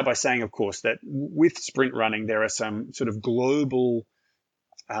just start by saying, of course, that with sprint running, there are some sort of global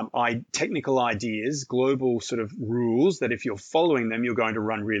technical ideas, global sort of rules that if you're following them, you're going to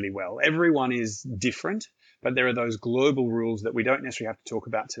run really well. Everyone is different, but there are those global rules that we don't necessarily have to talk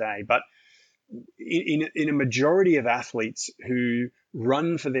about today. But in a majority of athletes who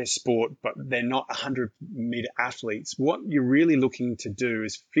run for their sport, but they're not 100-meter athletes, what you're really looking to do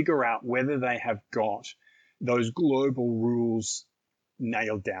is figure out whether they have got those global rules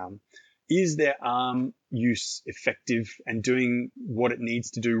nailed down. Is their arm use effective and doing what it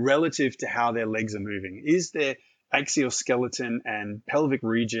needs to do relative to how their legs are moving? Is their axial skeleton and pelvic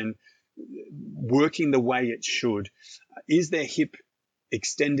region working the way it should? Is their hip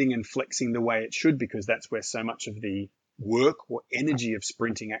extending and flexing the way it should, because that's where so much of the work or energy of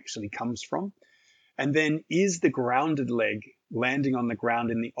sprinting actually comes from? And then is the grounded leg landing on the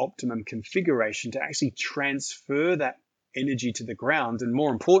ground in the optimum configuration to actually transfer that energy to the ground, and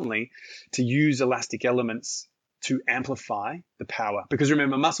more importantly, to use elastic elements to amplify the power? Because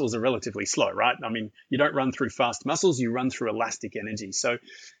remember, muscles are relatively slow, right? I mean, you don't run through fast muscles, you run through elastic energy. So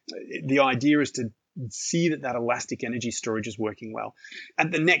the idea is to see that elastic energy storage is working well.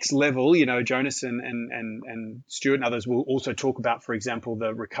 At the next level, Jonas and Stuart and others will also talk about, for example,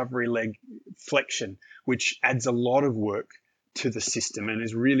 the recovery leg flexion, which adds a lot of work to the system and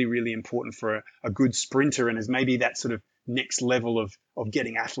is really, really important for a good sprinter, and is maybe that sort of next level of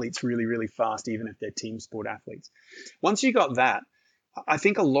getting athletes really, really fast, even if they're team sport athletes. Once you got that, I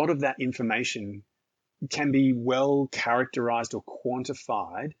think a lot of that information can be well characterized or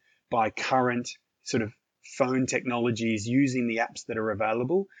quantified by current sort of phone technologies using the apps that are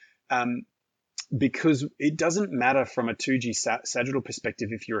available, because it doesn't matter from a 2G sagittal perspective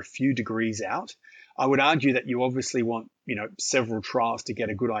if you're a few degrees out. I would argue that you obviously want, several trials to get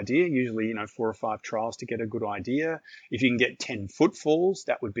a good idea, usually, 4 or 5 trials to get a good idea. If you can get 10 footfalls,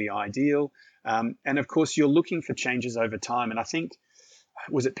 that would be ideal. And of course, you're looking for changes over time. And I think,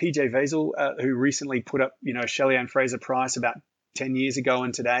 was it PJ Vazel who recently put up, Shelley-Ann Fraser-Price about 10 years ago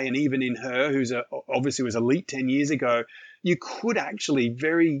and today, and even in her, who's obviously was elite 10 years ago, you could actually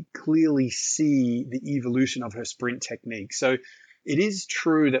very clearly see the evolution of her sprint technique. So it is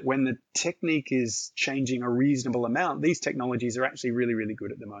true that when the technique is changing a reasonable amount, these technologies are actually really, really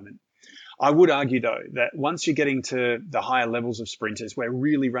good at the moment. I would argue, though, that once you're getting to the higher levels of sprinters, where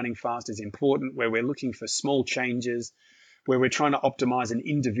really running fast is important, where we're looking for small changes, where we're trying to optimize an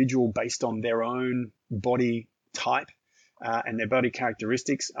individual based on their own body type, and their body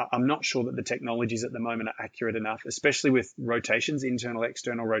characteristics, I'm not sure that the technologies at the moment are accurate enough, especially with rotations, internal,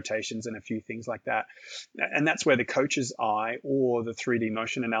 external rotations, and a few things like that. And that's where the coach's eye or the 3D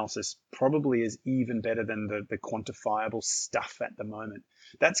motion analysis probably is even better than the quantifiable stuff at the moment.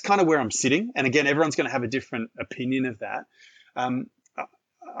 That's kind of where I'm sitting. And again, everyone's going to have a different opinion of that.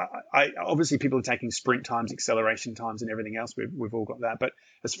 Obviously, people are taking sprint times, acceleration times, and everything else. We've all got that. But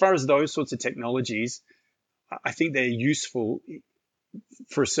as far as those sorts of technologies, I think they're useful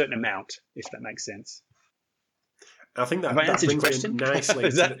for a certain amount, if that makes sense. I think that, Have I answered your brings question me nicely.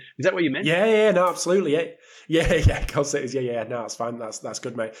 is that what you meant? Yeah, no, absolutely. Yeah, of course it is. Yeah, no, it's fine. That's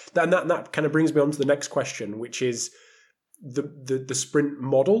good, mate. That kind of brings me on to the next question, which is the sprint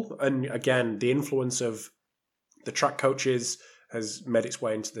model, and again, the influence of the track coaches has made its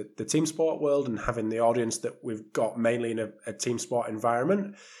way into the team sport world, and having the audience that we've got mainly in a team sport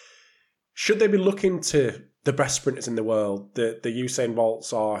environment. Should they be looking to the best sprinters in the world, the Usain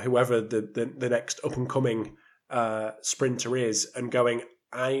Bolts or whoever the next up-and-coming sprinter is, and going,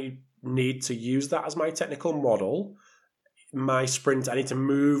 I need to use that as my technical model, my sprint, I need to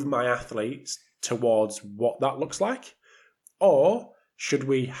move my athletes towards what that looks like? Or should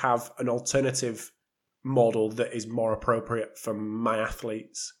we have an alternative model that is more appropriate for my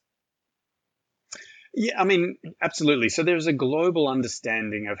athletes? Yeah, I mean, absolutely. So there's a global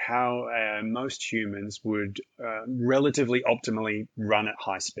understanding of how most humans would relatively optimally run at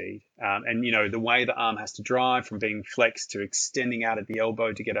high speed. And, the way the arm has to drive from being flexed to extending out at the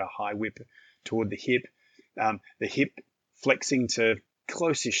elbow to get a high whip toward the hip flexing to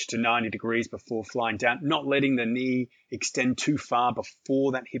close-ish to 90 degrees before flying down, not letting the knee extend too far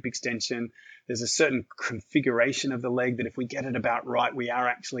before that hip extension. There's a certain configuration of the leg that if we get it about right, we are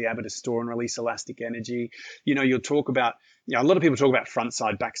actually able to store and release elastic energy. You'll talk about, a lot of people talk about front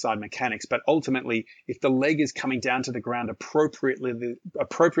side, backside mechanics, but ultimately, if the leg is coming down to the ground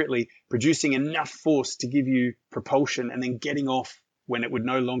appropriately producing enough force to give you propulsion and then getting off when it would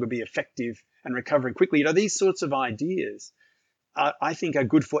no longer be effective and recovering quickly, these sorts of ideas I think are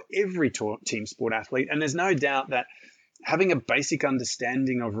good for every team sport athlete. And there's no doubt that having a basic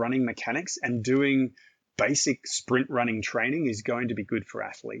understanding of running mechanics and doing basic sprint running training is going to be good for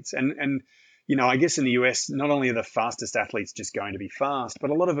athletes. And I guess in the US, not only are the fastest athletes just going to be fast, but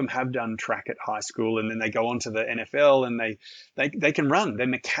a lot of them have done track at high school, and then they go on to the NFL and they can run. Their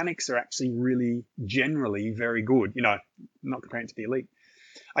mechanics are actually really generally very good, not comparing to the elite.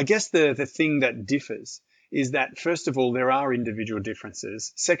 I guess the thing that differs is that, first of all, there are individual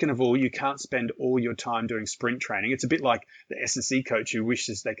differences. Second of all, you can't spend all your time doing sprint training. It's a bit like the S&C coach who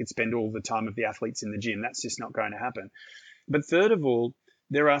wishes they could spend all the time of the athletes in the gym. That's just not going to happen. But third of all,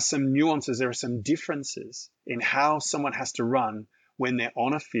 there are some nuances, there are some differences in how someone has to run when they're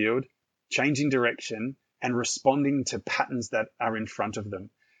on a field, changing direction and responding to patterns that are in front of them.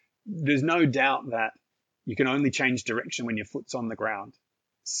 There's no doubt that you can only change direction when your foot's on the ground.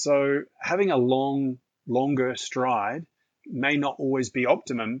 So having a longer stride may not always be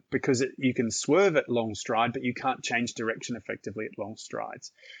optimum, because you can swerve at long stride, but you can't change direction effectively at long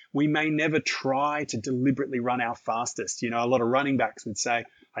strides. We may never try to deliberately run our fastest. A lot of running backs would say,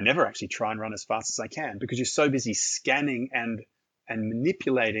 I never actually try and run as fast as I can, because you're so busy scanning and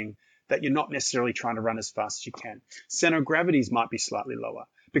manipulating that you're not necessarily trying to run as fast as you can. Center of gravities might be slightly lower,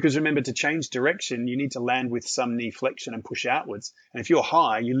 because remember, to change direction, you need to land with some knee flexion and push outwards. And if you're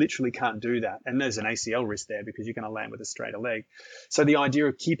high, you literally can't do that. And there's an ACL risk there, because you're going to land with a straighter leg. So the idea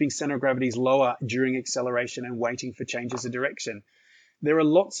of keeping center of gravities lower during acceleration and waiting for changes of direction, there are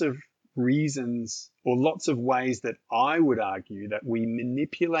lots of reasons, or lots of ways that I would argue that we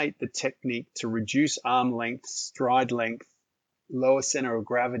manipulate the technique to reduce arm length, stride length, lower center of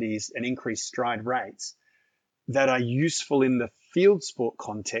gravities, and increase stride rates that are useful in the field sport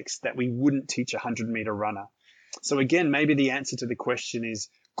context that we wouldn't teach a 100-meter runner. So again, maybe the answer to the question is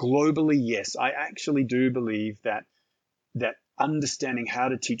globally, yes. I actually do believe that understanding how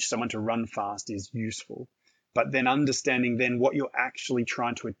to teach someone to run fast is useful, but then understanding then what you're actually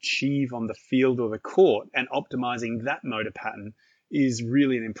trying to achieve on the field or the court and optimizing that motor pattern is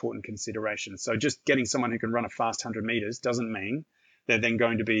really an important consideration. So just getting someone who can run a fast 100 meters doesn't mean they're then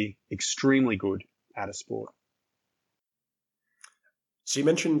going to be extremely good at a sport. So you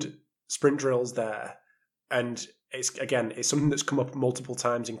mentioned sprint drills there, and it's something that's come up multiple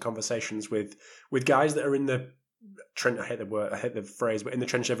times in conversations with guys that are in the trench. I hate the phrase, but in the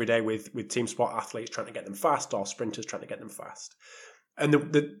trench every day with team sport athletes trying to get them fast, or sprinters trying to get them fast. And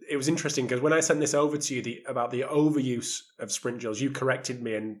it was interesting, because when I sent this over to you about the overuse of sprint drills, you corrected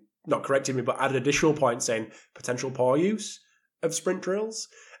me, and not corrected me, but added additional points saying potential poor use of sprint drills.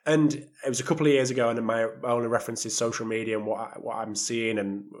 And it was a couple of years ago, and my only reference is social media and what I'm seeing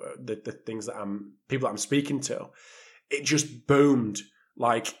and the things that people that I'm speaking to. It just boomed,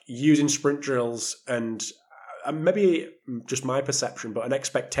 like using sprint drills, and maybe just my perception, but an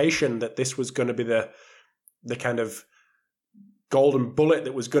expectation that this was going to be the kind of golden bullet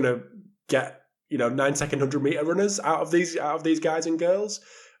that was going to get 9-second 100-meter runners out of these guys and girls.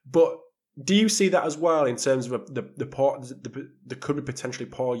 But do you see that as well in terms of the could be potentially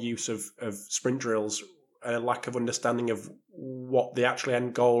poor use of sprint drills and a lack of understanding of what the actual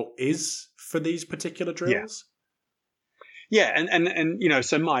end goal is for these particular drills? Yeah, and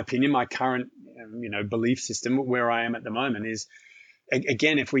so my opinion, my current belief system where I am at the moment is,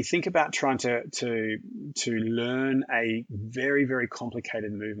 again, if we think about trying to learn a very, very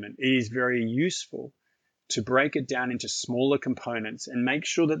complicated movement, it is very useful to break it down into smaller components and make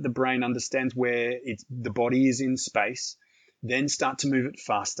sure that the brain understands where the body is in space, then start to move it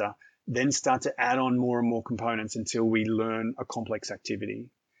faster, then start to add on more and more components until we learn a complex activity.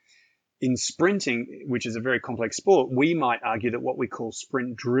 In sprinting, which is a very complex sport, we might argue that what we call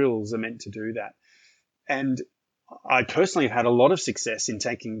sprint drills are meant to do that. And I personally have had a lot of success in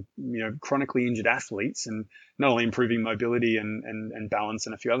taking chronically injured athletes and not only improving mobility and balance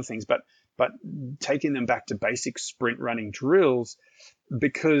and a few other things, but taking them back to basic sprint running drills,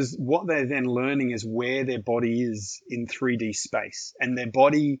 because what they're then learning is where their body is in 3D space, and their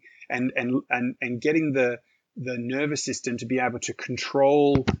body and getting the nervous system to be able to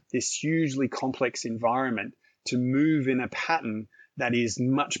control this hugely complex environment to move in a pattern that is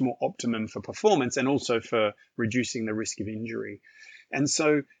much more optimum for performance and also for reducing the risk of injury. And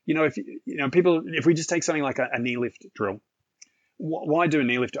so, if we just take something like a knee lift drill, why do a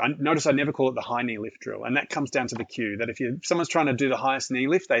knee lift? Notice I never call it the high knee lift drill. And that comes down to the cue that if someone's trying to do the highest knee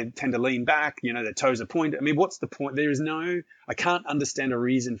lift, they tend to lean back, their toes are pointed. I mean, what's the point? I can't understand a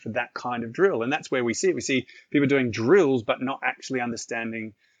reason for that kind of drill. And that's where we see it. We see people doing drills, but not actually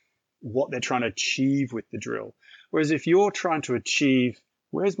understanding what they're trying to achieve with the drill. Whereas if you're trying to achieve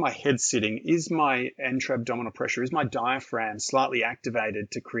Where's my head sitting? Is my intra-abdominal pressure, is my diaphragm slightly activated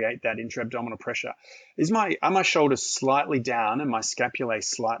to create that intra-abdominal pressure? Are my shoulders slightly down and my scapulae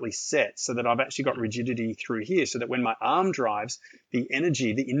slightly set so that I've actually got rigidity through here, so that when my arm drives, the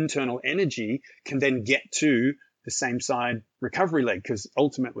energy, the internal energy, can then get to the same side recovery leg, because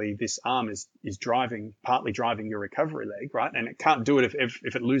ultimately this arm is partly driving your recovery leg, right? And it can't do it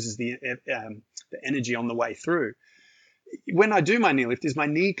if it loses the energy on the way through. When I do my knee lift, is my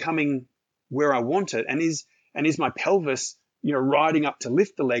knee coming where I want it? And is my pelvis, riding up to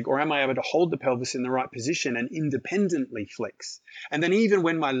lift the leg, or am I able to hold the pelvis in the right position and independently flex? And then even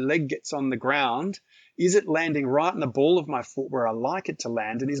when my leg gets on the ground, is it landing right in the ball of my foot where I like it to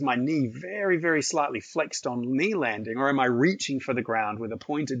land? And is my knee very, very slightly flexed on knee landing, or am I reaching for the ground with a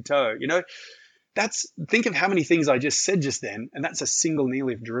pointed toe? Think of how many things I just said just then, and that's a single knee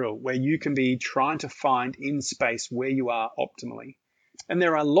lift drill where you can be trying to find in space where you are optimally. And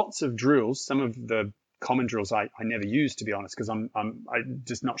there are lots of drills. Some of the common drills I never use, to be honest, because I'm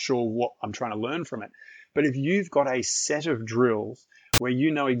just not sure what I'm trying to learn from it. But if you've got a set of drills where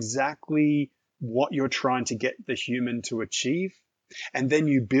you know exactly what you're trying to get the human to achieve, and then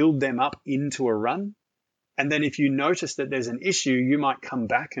you build them up into a run, and then if you notice that there's an issue, you might come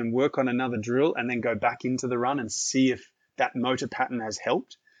back and work on another drill and then go back into the run and see if that motor pattern has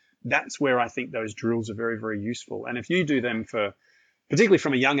helped. That's where I think those drills are very, very useful. And if you do them particularly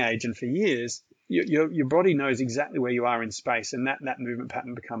from a young age and for years, your body knows exactly where you are in space, and that movement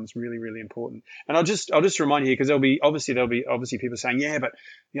pattern becomes really, really important. And I'll just remind you here, because there'll be obviously people saying, yeah, but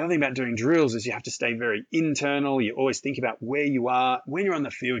the other thing about doing drills is you have to stay very internal. You always think about where you are. When you're on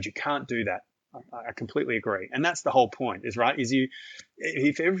the field, you can't do that. I completely agree. And that's the whole point, if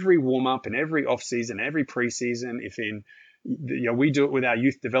every warm up and every off season, every preseason, we do it with our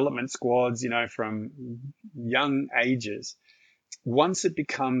youth development squads, from young ages. Once it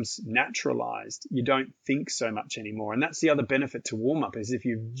becomes naturalized, you don't think so much anymore. And that's the other benefit to warm up, is if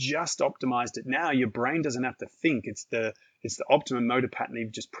you've just optimized it now, your brain doesn't have to think. It's the optimum motor pattern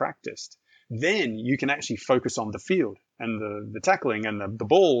you've just practiced. Then you can actually focus on the field and the tackling and the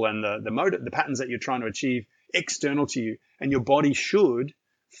ball and the patterns that you're trying to achieve external to you. And your body should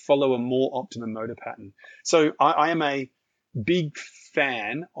follow a more optimum motor pattern. So I am a big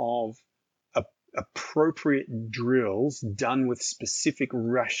fan of appropriate drills done with specific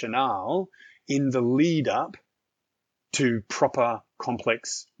rationale in the lead up to proper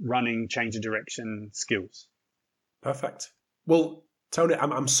complex running, change of direction skills. Perfect. Well, Tony,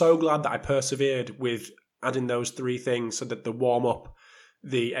 I'm so glad that I persevered with adding those three things, so that the warm-up,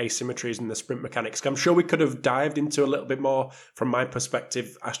 the asymmetries, and the sprint mechanics. I'm sure we could have dived into a little bit more from my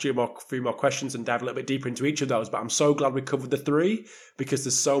perspective, asked you a few more questions and dive a little bit deeper into each of those, but I'm so glad we covered the three, because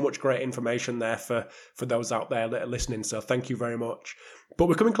there's so much great information there for those out there that are listening, so thank you very much. But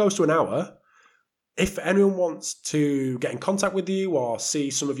we're coming close to an hour. If anyone wants to get in contact with you or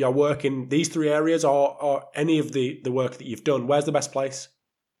see some of your work in these three areas, or any of the work that you've done, where's the best place?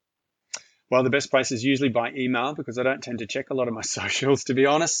 Well, the best place is usually by email, because I don't tend to check a lot of my socials, to be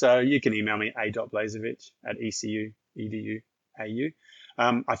honest. So you can email me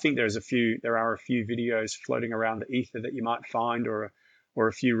a.blazevich@ecu.edu.au. I think there are a few videos floating around the ether that you might find, or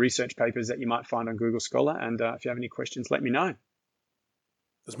a few research papers that you might find on Google Scholar. And if you have any questions, let me know.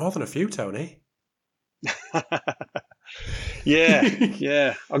 There's more than a few, Tony.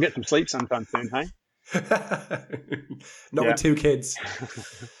 Yeah. I'll get some sleep sometime soon, hey? Not with two kids.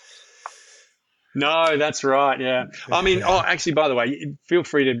 No, that's right. Yeah. I mean, actually, by the way, feel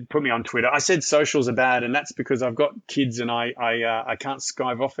free to put me on Twitter. I said socials are bad, and that's because I've got kids and I can't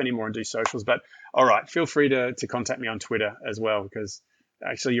skive off anymore and do socials. But all right, feel free to contact me on Twitter as well, because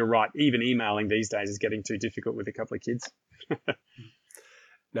actually you're right. Even emailing these days is getting too difficult with a couple of kids.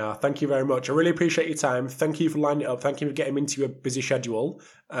 No, thank you very much. I really appreciate your time. Thank you for lining it up. Thank you for getting into your busy schedule,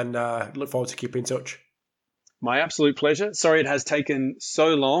 and look forward to keeping in touch. My absolute pleasure. Sorry it has taken so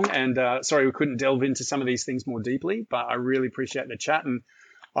long, and sorry we couldn't delve into some of these things more deeply, but I really appreciate the chat, and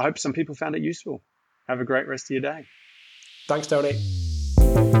I hope some people found it useful. Have a great rest of your day. Thanks, Tony.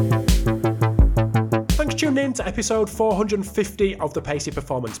 Thanks for tuning in to episode 450 of the Pacey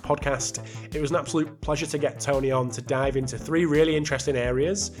Performance Podcast. It was an absolute pleasure to get Tony on to dive into three really interesting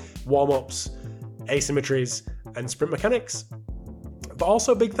areas: warm-ups, asymmetries, and sprint mechanics. But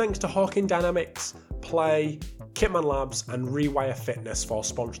also big thanks to Hawking Dynamics, Play, Kitman Labs, and Rewire Fitness for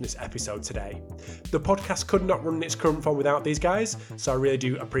sponsoring this episode today. The podcast could not run in its current form without these guys, so I really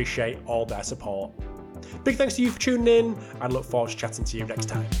do appreciate all their support. Big thanks to you for tuning in, and look forward to chatting to you next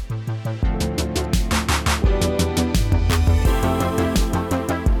time.